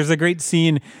works. Like there's a great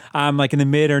scene, like in the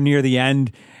mid or near the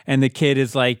end. And the kid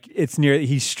is like,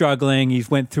 he's struggling.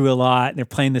 He's went through a lot. And they're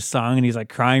playing this song and he's like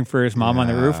crying for his mom on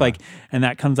the roof. Like, and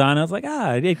that comes on. I was like,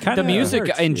 it kind of the music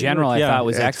hurts. in general, I thought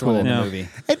was excellent in the movie.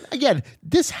 And again,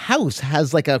 this house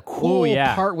has like a cool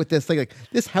part with this thing. Like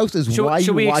this house is why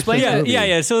you watch this movie.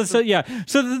 Yeah. So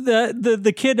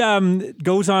the kid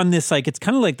goes on this like it's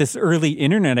kind of like this early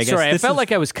internet. I guess. Sorry, I felt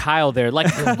like I was Kyle there. Like,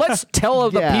 let's tell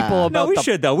the people about. No, we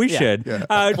should though. We should.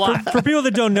 Yeah. For people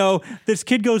that don't know, this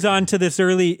kid goes on to this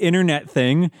early internet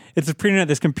thing. It's a pre-internet,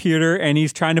 this computer, and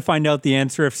he's trying to find out the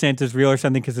answer if Santa's real or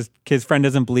something because his friend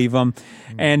doesn't believe him.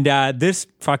 And this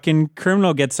fucking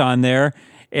criminal gets on there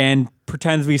and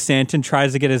pretends to be Santa and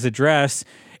tries to get his address.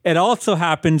 It also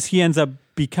happens he ends up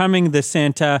becoming the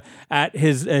Santa at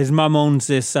his mom owns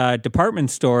this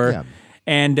department store. Yeah.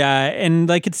 And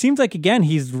like it seems like again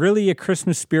he's really a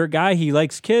Christmas spirit guy. He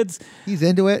likes kids. He's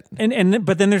into it. And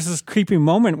but then there's this creepy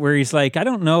moment where he's like, I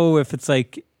don't know if it's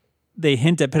like they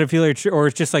hint at pedophilia or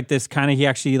it's just like this kind of he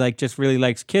actually like just really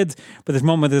likes kids. But this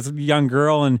moment with this young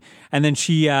girl and then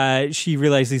she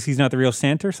realizes he's not the real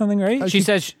Santa or something, right? She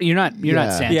says you're not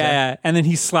Santa. Yeah, and then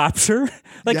he slaps her.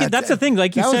 Like Yeah, that's the thing.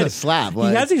 Like you that was said, a slap, he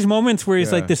like- has these moments where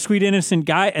he's like the sweet innocent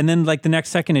guy, and then like the next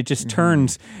second it just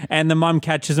turns, and the mom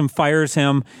catches him, fires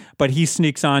him, but he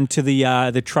sneaks on to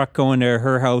the truck going to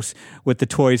her house with the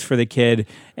toys for the kid,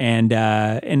 and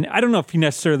I don't know if he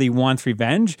necessarily wants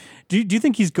revenge. Do you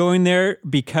think he's going there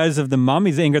because of the mom?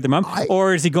 He's angry at the mom,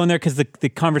 or is he going there because the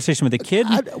conversation with the kid?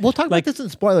 We'll talk about this in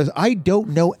spoilers. I don't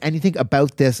know anything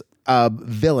about this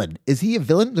villain. Is he a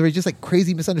villain, or is he just like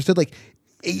crazy misunderstood? Like,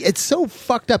 it's so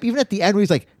fucked up. Even at the end, where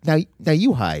he's like, "Now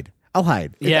you hide, I'll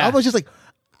hide." Yeah. I was just like,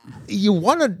 you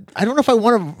want to? I don't know if I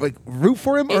want to like root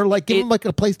for him or like give him like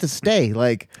a place to stay.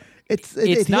 Like, it's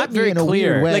not hit me very in a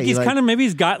clear. weird way. Like he's kind of maybe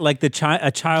he's got like a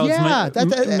child's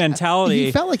mentality.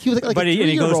 He felt like he was like but a and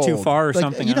he goes too 3-year-old. far or Like,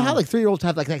 something. You know I how don't like 3-year-olds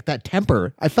have like that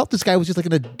temper. I felt this guy was just like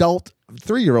an adult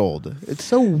 3-year-old. It's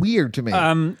so weird to me.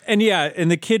 and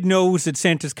the kid knows that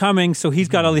Santa's coming, so he's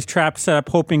got all these traps set up,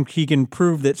 hoping he can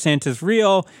prove that Santa's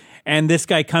real. And this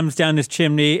guy comes down this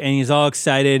chimney, and he's all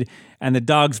excited, and the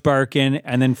dog's barking,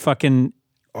 and then fucking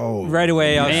right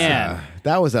away, Man.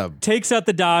 that was a takes out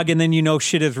the dog, and then you know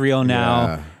shit is real now.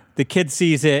 Yeah. The kid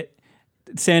sees it.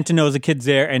 Santa knows the kid's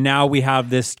there, and now we have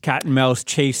this cat and mouse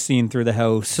chase scene through the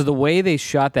house. So the way they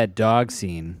shot that dog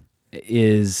scene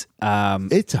is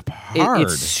it's a hard.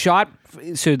 it's shot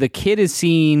so the kid is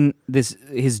seeing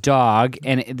his dog,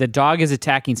 and the dog is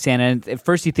attacking Santa. And at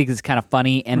first he thinks it's kind of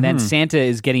funny, and then Santa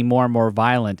is getting more and more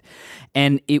violent.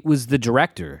 And it was the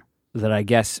director that I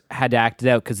guess had to act it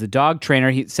out, because the dog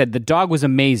trainer, he said the dog was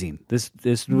amazing. This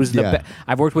was the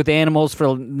I've worked with animals for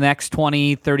the next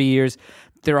 20, 30 years.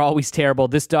 They're always terrible.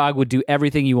 This dog would do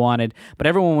everything you wanted, but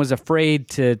everyone was afraid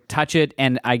to touch it.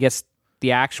 And I guess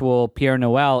the actual Pierre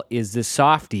Noël is this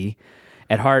softie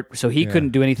at heart, so he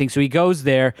couldn't do anything. So he goes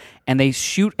there, and they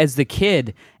shoot as the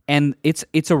kid, and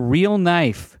it's a real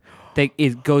knife that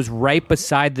it goes right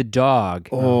beside the dog.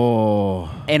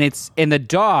 And the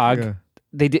dog. Yeah.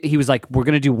 He was like, we're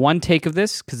going to do one take of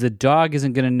this because the dog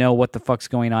isn't going to know what the fuck's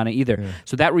going on either. Yeah.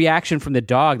 So that reaction from the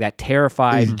dog, that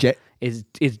terrified, is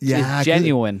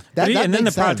genuine. And then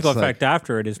the practical effect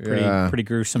after it is pretty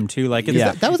gruesome too. Like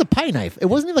that was a pie knife. It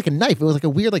wasn't even like a knife. It was like a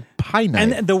weird like pie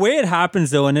knife. And the way it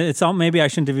happens though, and it's all, maybe I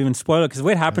shouldn't have even spoiled it, because the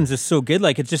way it happens is so good.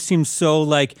 Like it just seems so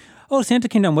like, oh, Santa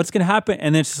came down, what's going to happen?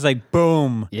 And then it's just like,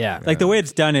 boom. Yeah. Like the way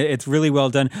it's done, it's really well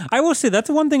done. I will say that's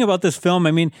the one thing about this film.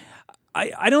 I mean,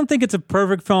 I don't think it's a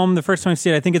perfect film. The first time I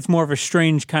see it, I think it's more of a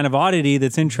strange kind of oddity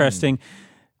that's interesting.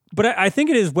 But I think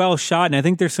it is well shot, and I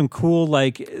think there's some cool,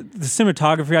 like, the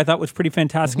cinematography I thought was pretty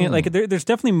fantastic. Like, there's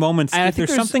definitely moments, and I think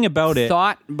there's something about it.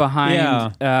 Thought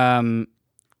behind,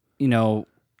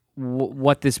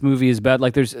 what this movie is about.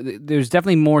 Like, there's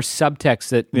definitely more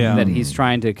subtext that he's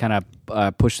trying to kind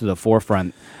of push to the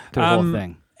forefront through the whole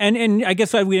thing. And I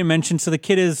guess we didn't mention, so the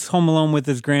kid is home alone with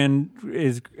his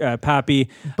pappy.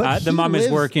 But the mom is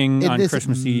working on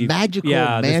Christmas Eve. Magical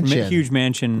mansion. This huge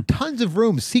mansion. Tons of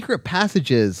rooms, secret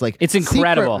passages, like it's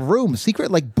incredible. Secret rooms,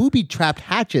 secret like booby trapped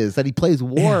hatches that he plays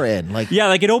war in. Like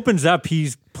like it opens up.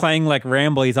 He's playing like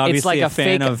Rambo. He's obviously it's like a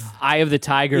fan fake of Eye of the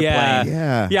Tiger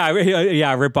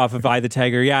playing. Rip off of Eye of the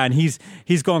Tiger. Yeah, and he's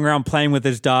going around playing with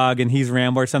his dog, and he's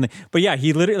Rambo or something. But yeah,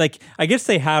 he literally, like, I guess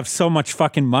they have so much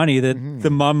fucking money that the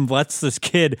mom lets this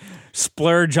kid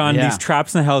splurge on these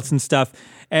traps in the house and stuff.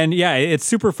 And yeah, it's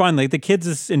super fun. Like the kid's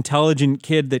this intelligent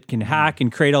kid that can hack and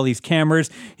create all these cameras.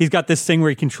 He's got this thing where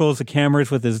he controls the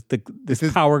cameras with his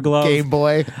power glove. Game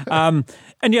Boy.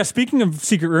 And yeah, speaking of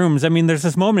secret rooms, I mean, there's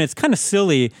this moment, it's kind of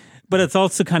silly, but it's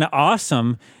also kind of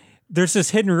awesome. There's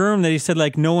this hidden room that he said,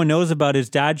 like, no one knows about. His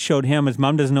dad showed him. His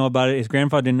mom doesn't know about it. His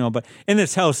grandfather didn't know about it. In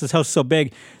this house is so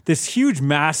big, this huge,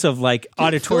 massive, like,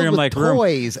 auditorium-like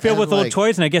room. Filled with old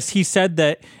toys. And I guess he said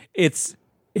that it's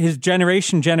his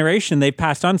generation, they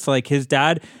passed on. So, like, his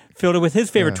dad filled it with his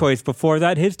favorite toys. Before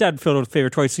that, his dad filled it with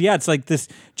favorite toys. So, yeah, it's like this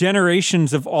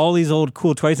generations of all these old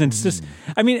cool toys. And it's just,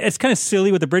 I mean, it's kind of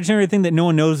silly with the bridge and everything that no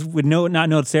one would not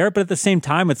know it's there. But at the same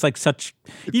time, it's like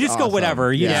you just go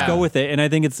whatever. You just go with it. And I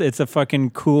think it's a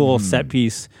fucking cool set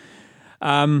piece.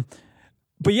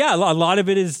 But yeah, a lot of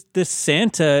it is this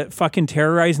Santa fucking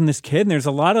terrorizing this kid, and there's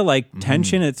a lot of like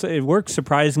tension. It works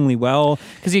surprisingly well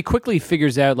because he quickly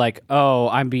figures out like, oh,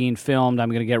 I'm being filmed. I'm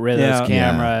going to get rid of those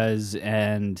cameras,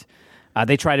 and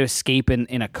They try to escape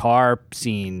in a car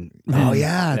scene. Oh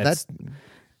yeah,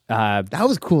 that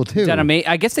was cool too.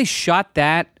 I guess they shot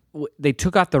that. They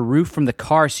took off the roof from the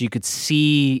car so you could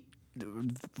see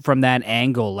from that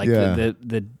angle, like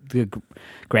the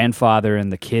grandfather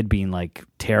and the kid being like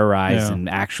terrorized and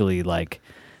actually like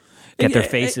get their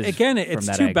faces. Again,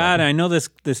 it's too bad. I know this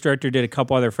director did a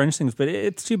couple other French things, but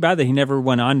it's too bad that he never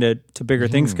went on to bigger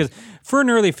things, because for an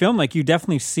early film, like, you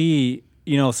definitely see,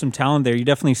 you know, some talent there. You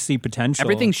definitely see potential.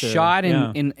 Everything's shot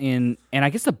in and I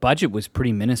guess the budget was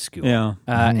pretty minuscule. Yeah.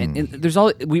 And there's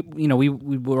we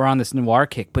were on this noir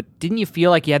kick, but didn't you feel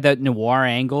like you had that noir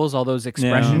angles, all those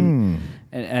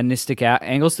expressionistic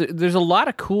angles? There's a lot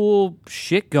of cool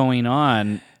shit going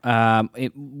on.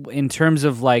 In terms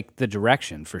of like the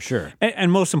direction, for sure,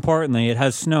 and most importantly, it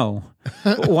has snow.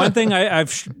 One thing I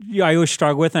always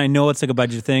struggle with, and I know it's like a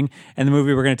budget thing, and the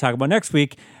movie we're going to talk about next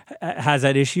week has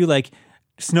that issue. Like,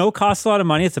 snow costs a lot of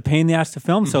money; it's a pain in the ass to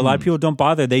film, so a lot of people don't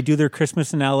bother. They do their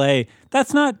Christmas in L.A.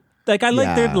 That's not. Like, there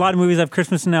are a lot of movies that have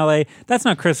Christmas in L.A. That's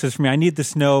not Christmas for me. I need the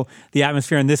snow, the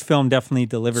atmosphere, and this film definitely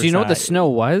delivers. So you know that. what the snow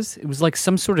was? It was like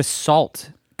some sort of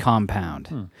salt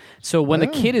compound. So when the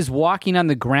kid is walking on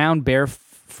the ground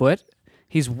barefoot,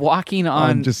 he's walking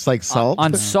on just like salt?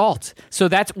 On salt. So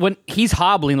that's when he's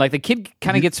hobbling. Like, the kid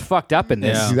kind of gets fucked up in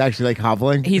this. He's actually like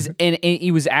hobbling. He's and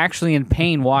he was actually in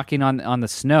pain walking on the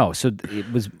snow. So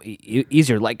it was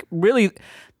easier. Like, really, I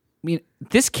mean,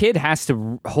 this kid has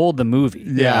to hold the movie.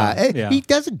 Yeah. He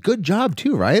does a good job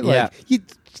too, right? Like, you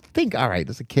think, all right,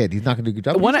 as a kid, he's not going to do a good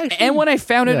job. When I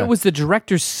found out it was the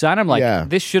director's son, I'm like,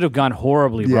 this should have gone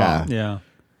horribly wrong. Yeah.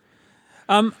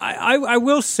 I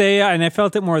will say, and I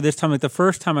felt it more this time. Like, the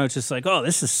first time, I was just like, oh,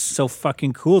 this is so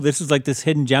fucking cool. This is like this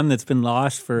hidden gem that's been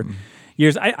lost for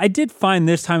years. I did find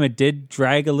this time it did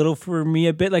drag a little for me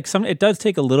a bit. Like, it does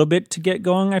take a little bit to get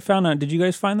going. I found out. Did you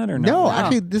guys find that or not? No,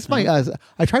 actually, this is my.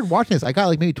 I tried watching this. I got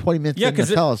like maybe 20 minutes. Yeah,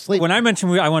 because fell asleep. When I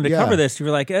mentioned I wanted to cover this, you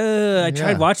were like, I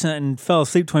tried watching that and fell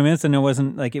asleep 20 minutes, and it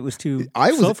wasn't like it was too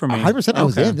slow for me. 100%. I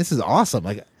was in. This is awesome.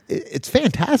 Like, it's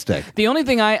fantastic. The only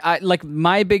thing I like,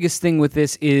 my biggest thing with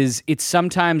this is it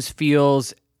sometimes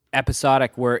feels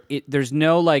episodic, where there's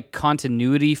no like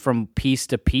continuity from piece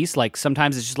to piece. Like,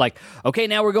 sometimes it's just like, okay,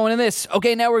 now we're going to this.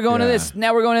 Okay, now we're going to this.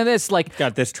 Now we're going to this. Like,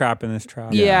 got this trap and this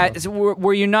trap. Yeah, so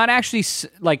where you're not actually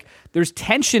like, there's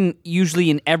tension usually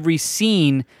in every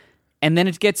scene, and then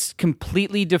it gets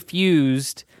completely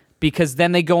diffused because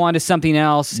then they go on to something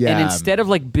else. And instead of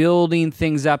like building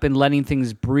things up and letting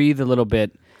things breathe a little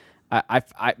bit, I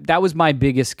that was my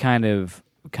biggest kind of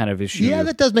issue. Yeah,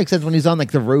 that does make sense when he's on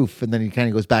like the roof and then he kind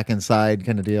of goes back inside,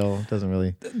 kind of deal. It doesn't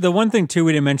really. The one thing too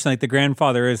we didn't mention, like, the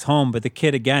grandfather is home, but the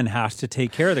kid again has to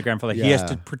take care of the grandfather. He has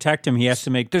to protect him. He has to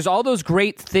make. There's all those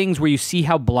great things where you see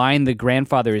how blind the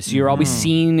grandfather is. So you're always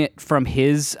seeing it from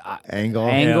his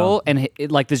angle, and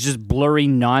like there's just blurry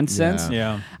nonsense.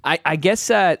 Yeah. I guess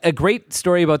a great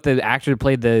story about the actor who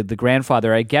played the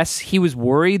grandfather. I guess he was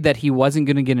worried that he wasn't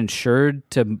going to get insured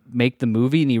to make the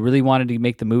movie, and he really wanted to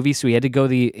make the movie, so he had to go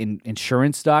the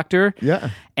insurance doctor. Yeah.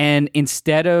 And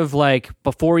instead of like,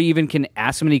 before he even can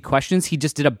ask him any questions, he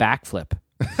just did a backflip.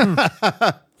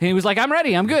 And he was like, I'm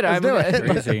ready. I'm good. I'm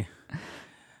crazy.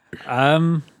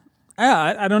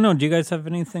 I don't know. Do you guys have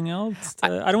anything else?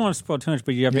 I don't want to spoil too much,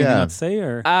 but do you have anything else to say?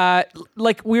 Or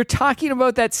like, we were talking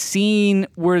about that scene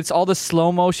where it's all the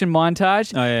slow motion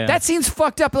montage. Oh, yeah. That scene's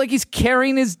fucked up. Like, he's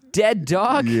carrying his dead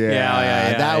dog.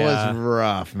 That was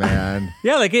rough, man.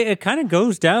 Yeah, like it kind of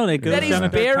goes down. It goes that down.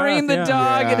 He's burying the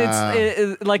dog, and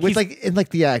it's like with like in like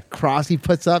the cross he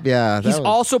puts up. Yeah, he's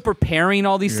also preparing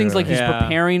all these things. Like, he's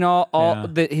preparing all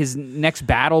his next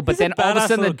battle, but then all of a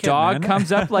sudden the dog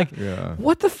comes up. Like,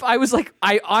 what the? I was like,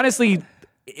 I honestly,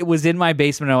 it was in my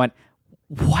basement. And I went,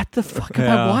 what the fuck am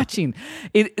I watching?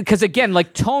 Because again,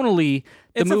 like, tonally,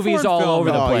 the movie is all over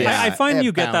the place. I find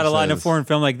you get that a lot in a foreign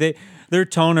film. Like, their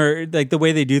tone, or like the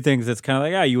way they do things, it's kind of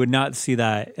like, you would not see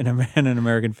that in an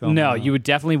American film. No, you would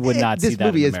definitely not see that. This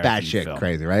movie is batshit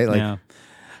crazy, right? Like,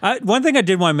 one thing I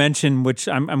did want to mention, which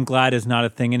I'm glad is not a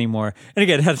thing anymore, and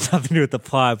again, it has nothing to do with the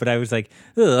plot, but I was like,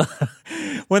 ugh.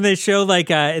 When they show like,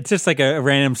 it's just like a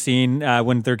random scene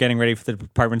when they're getting ready for the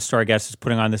department store, I guess, is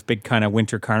putting on this big kind of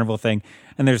winter carnival thing,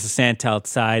 and there's a Santa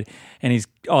outside, and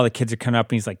all the kids are coming up,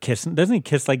 and he's like kissing. Doesn't he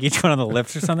kiss like each one on the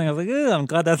lips or something? I was like, I'm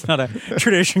glad that's not a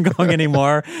tradition going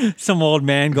anymore. Some old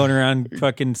man going around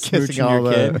fucking smooching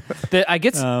your kid. I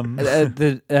guess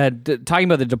talking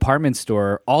about the department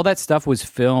store, all that stuff was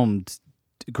filmed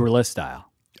guerrilla style.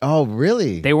 Oh,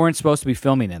 really? They weren't supposed to be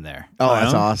filming in there. Oh,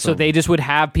 that's awesome. So they just would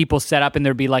have people set up, and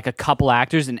there'd be like a couple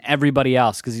actors and everybody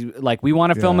else. Because, like, we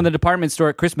want to film in the department store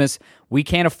at Christmas. We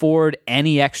can't afford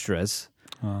any extras.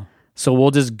 So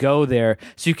we'll just go there.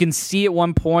 So you can see at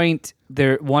one point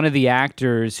one of the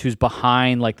actors who's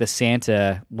behind like the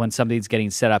Santa when something's getting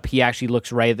set up, he actually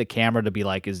looks right at the camera to be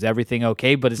like, is everything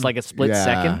okay? But it's like a split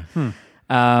second.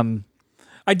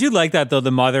 I do like that though.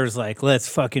 The mother's like, let's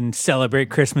fucking celebrate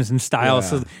Christmas in style. Yeah.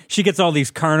 So she gets all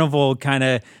these carnival kind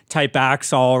of type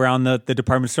acts all around the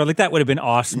department store. Like that would have been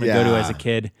awesome to go to as a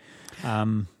kid.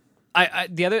 I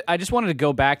just wanted to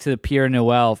go back to the Pierre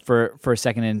Noël for a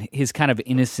second and his kind of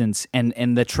innocence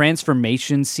and the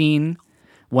transformation scene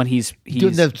when he's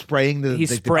doing the spraying the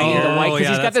spraying the white because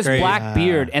he's got this black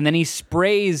beard and then he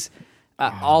sprays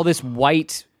all this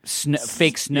white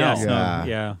fake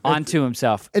snow onto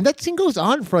himself. And that scene goes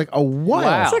on for like a while.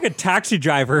 Wow. It's like a Taxi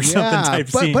Driver or something type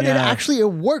scene. But it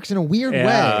works in a weird way.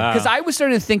 Because I was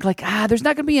starting to think like, there's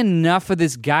not going to be enough of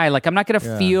this guy. Like, I'm not going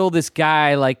to feel this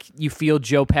guy like you feel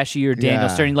Joe Pesci or Daniel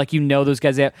Stern, like those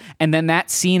guys. And then that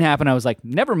scene happened. I was like,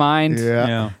 never mind.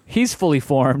 Yeah. He's fully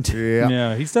formed.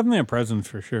 Yeah, he's definitely a presence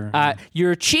for sure.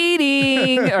 You're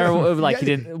cheating, or like he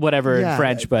did whatever in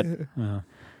French, but.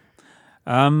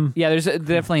 There's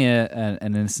definitely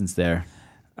an instance there.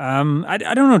 I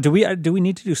don't know. Do we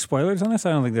need to do spoilers on this?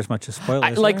 I don't think there's much of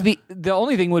spoilers. The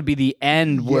only thing would be the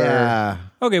end where.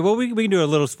 Okay, well we can do a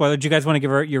little spoiler. Do you guys want to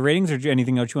give your ratings, or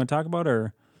anything else you want to talk about,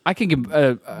 or I can give.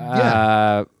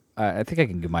 I think I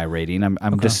can give my rating.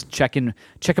 I'm just checking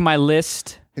my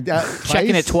list,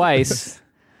 checking it twice.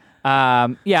 All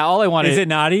I want is it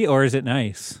naughty or is it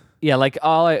nice? Yeah,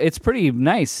 it's pretty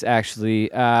nice actually.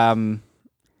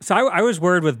 So I was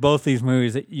worried with both these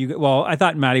movies that I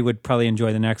thought Maddie would probably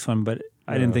enjoy the next one, but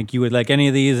I didn't think you would like any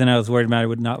of these, and I was worried Maddie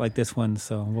would not like this one.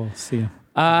 So we'll see.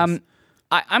 I'm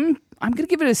gonna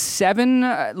give it a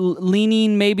 7,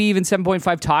 leaning maybe even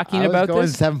 7.5. Talking about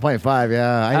this, 7.5.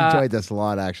 Yeah, I enjoyed this a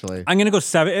lot actually. I'm gonna go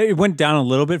 7. It went down a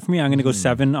little bit for me. I'm gonna go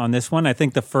 7 on this one. I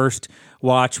think the first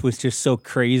watch was just so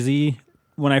crazy.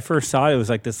 When I first saw it, it was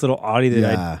like this little oddity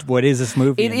what is this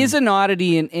movie? It is an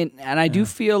oddity, and I do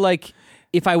feel like.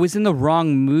 If I was in the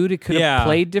wrong mood, it could have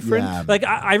played different. Yeah. Like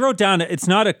I wrote down, it's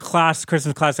not a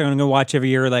Christmas classic I'm going to watch every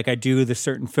year like I do the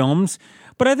certain films.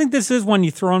 But I think this is one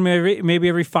you throw on maybe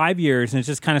every 5 years, and it's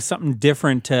just kind of something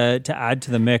different to add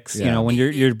to the mix. You know, when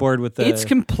you're bored with the. It's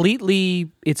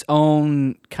completely its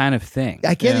own kind of thing.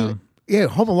 I can't.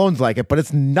 Home Alone's like it, but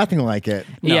it's nothing like it.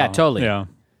 No. Yeah, totally. Yeah.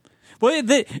 Well,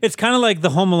 it's kind of like the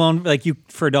Home Alone, like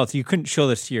for adults, you couldn't show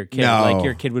this to your kid. No. Like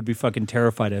your kid would be fucking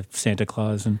terrified of Santa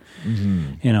Claus, and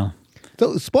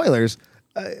So spoilers.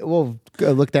 We'll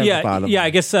look down at the bottom. Yeah, I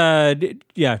guess.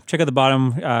 Check out the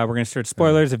bottom. We're gonna start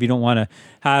spoilers. If you don't want to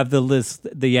have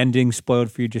the ending spoiled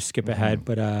for you, just skip ahead.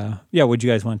 But what'd you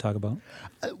guys want to talk about?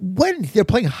 When they're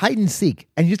playing hide and seek,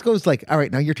 and he just goes like, "All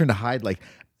right, now your turn to hide." Like.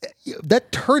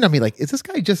 That turned on me like, is this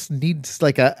guy just needs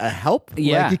like a help?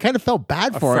 Yeah. Like, you kind of felt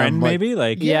bad for friend, him. maybe?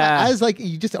 Like, I was like,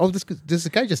 this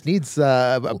guy just needs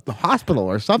a hospital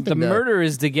or something. The murder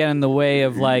is to get in the way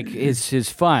of like his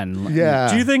fun. Yeah.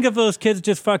 Do you think if those kids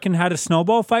just fucking had a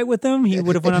snowball fight with them, he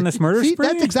would have went on this murder spree?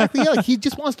 That's exactly Like he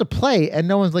just wants to play, and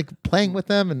no one's like playing with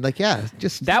them, and like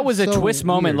just that was a twist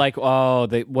moment. Like, how's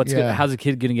the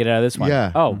kid gonna get out of this one?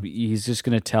 Yeah. Oh, he's just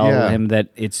gonna tell him that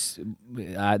it's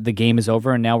the game is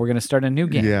over, and now we're gonna start a new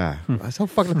game. Yeah, so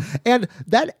fucking. And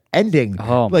that ending,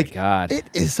 oh my god, it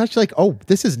is such like,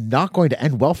 this is not going to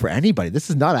end well for anybody. This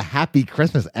is not a happy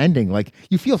Christmas ending. Like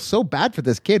you feel so bad for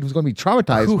this kid who's going to be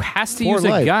traumatized, who has to use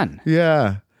a gun.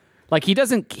 Yeah. Like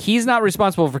he's not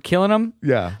responsible for killing him.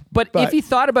 Yeah. But if he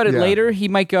thought about it later, he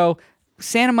might go,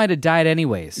 Santa might have died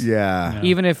anyways. Yeah.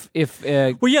 Even if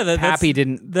Pappy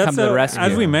didn't come to the rescue.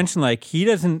 As we mentioned, like he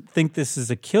doesn't think this is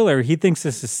a killer. He thinks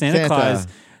this is Santa Claus.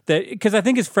 Because I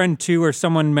think his friend too, or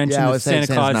someone mentioned that Santa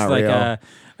Claus like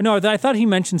no, I thought he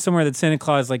mentioned somewhere that Santa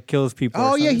Claus like kills people.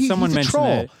 Oh yeah, someone he's a mentioned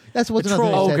troll. it. That's what the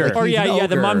troll ogre. Like, or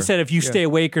the mom said if you stay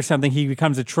awake or something, he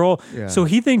becomes a troll. Yeah. So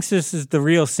he thinks this is the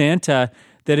real Santa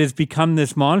that has become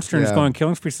this monster and is going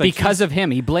killing people. Like, because of him,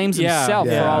 he blames himself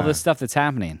for all this stuff that's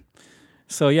happening.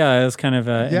 So it was kind of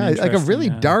like a really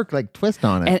dark like twist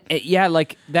on it. And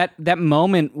like that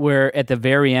moment where at the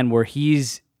very end where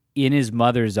he's in his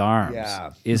mother's arms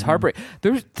is heartbreaking.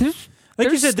 There's like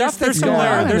you said,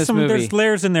 there's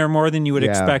layers in there more than you would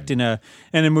expect in a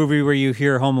movie where you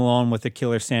hear Home Alone with a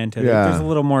killer Santa. Yeah. There's a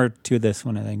little more to this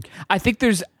one, I think. I think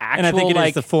there's actual and I think it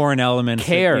is the foreign element.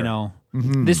 Care.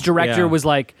 This director was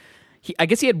like, I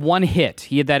guess he had one hit.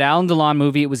 He had that Alain Delon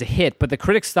movie. It was a hit, but the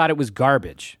critics thought it was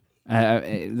garbage.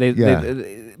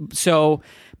 So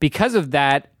because of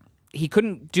that, he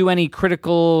couldn't do any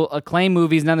critical acclaim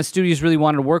movies. None of the studios really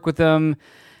wanted to work with him,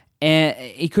 and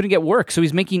he couldn't get work. So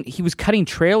he was cutting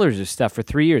trailers of stuff for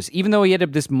 3 years, even though he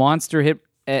had this monster hit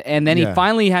And then he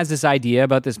finally has this idea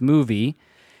about this movie,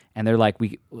 and they're like,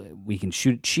 we can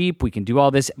shoot it cheap, we can do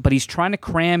all this, but he's trying to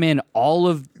cram in all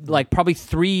of like probably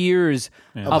 3 years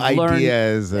of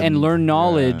ideas learn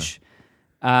knowledge.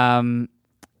 And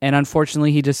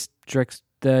unfortunately, he just directs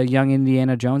the Young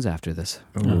Indiana Jones after this.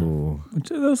 Ooh.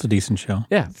 That was a decent show.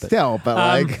 Yeah, but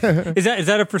like, is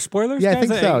that it for spoilers? Yeah, guys? I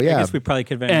think so. Yeah, I guess we probably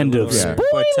could end of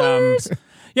spoilers. But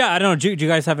yeah, I don't know. Do you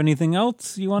guys have anything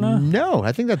else you want to? No,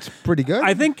 I think that's pretty good.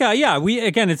 I think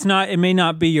it may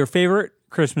not be your favorite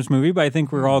Christmas movie, but I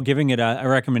think we're all giving it a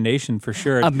recommendation for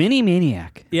sure. A mini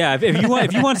maniac. Yeah,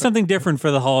 if you want something different for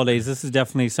the holidays, this is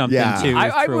definitely something too.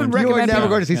 I would recommend. You are never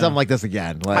going to see something like this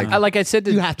again. Like I said,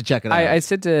 you have to check it out. I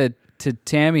said to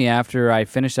Tammy after I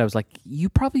finished, I was like, you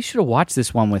probably should have watched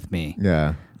this one with me.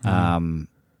 Yeah.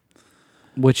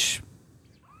 Which,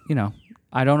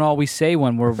 I don't always say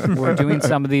when we're doing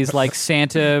some of these like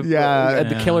Santa,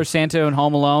 the Killer Santa and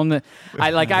Home Alone.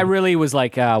 I really was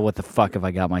like, what the fuck have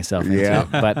I got myself into? Yeah.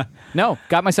 But no,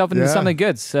 got myself into something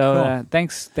good. So cool.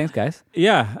 Thanks guys.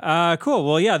 Yeah, cool.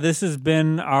 Well, yeah, this has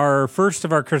been our first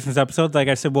of our Christmas episodes. Like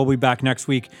I said, we'll be back next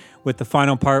week with the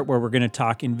final part where we're going to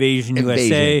talk Invasion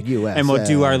USA, and we'll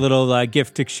do our little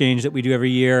gift exchange that we do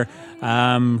every year.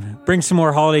 Bring some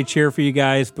more holiday cheer for you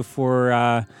guys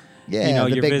before. You're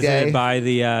visited day. by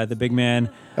the big man.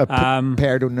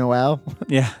 Père de Noël.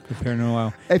 Yeah, the Père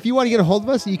Noël. If you want to get a hold of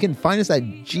us, you can find us at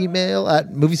Gmail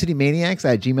at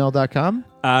moviecitymaniacs@gmail.com.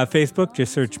 Facebook,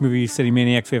 just search Movie City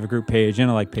Maniacs. We have a group page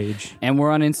and a like page. And we're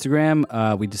on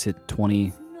Instagram. We just hit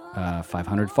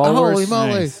 2,500 followers. Holy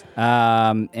moly. Nice.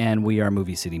 And we are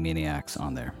Movie City Maniacs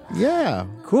on there. Yeah.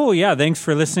 Cool. Yeah. Thanks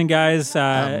for listening, guys.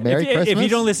 Merry Christmas. If you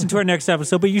don't listen to our next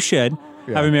episode, but you should,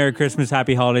 have a Merry Christmas,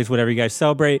 Happy Holidays, whatever you guys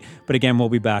celebrate. But again, we'll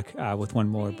be back with one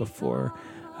more before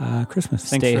Christmas.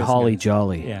 Thanks Stay for holly listening.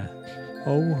 jolly. Yeah.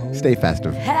 Oh, Stay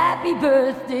festive. Happy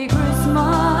birthday,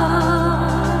 Christmas.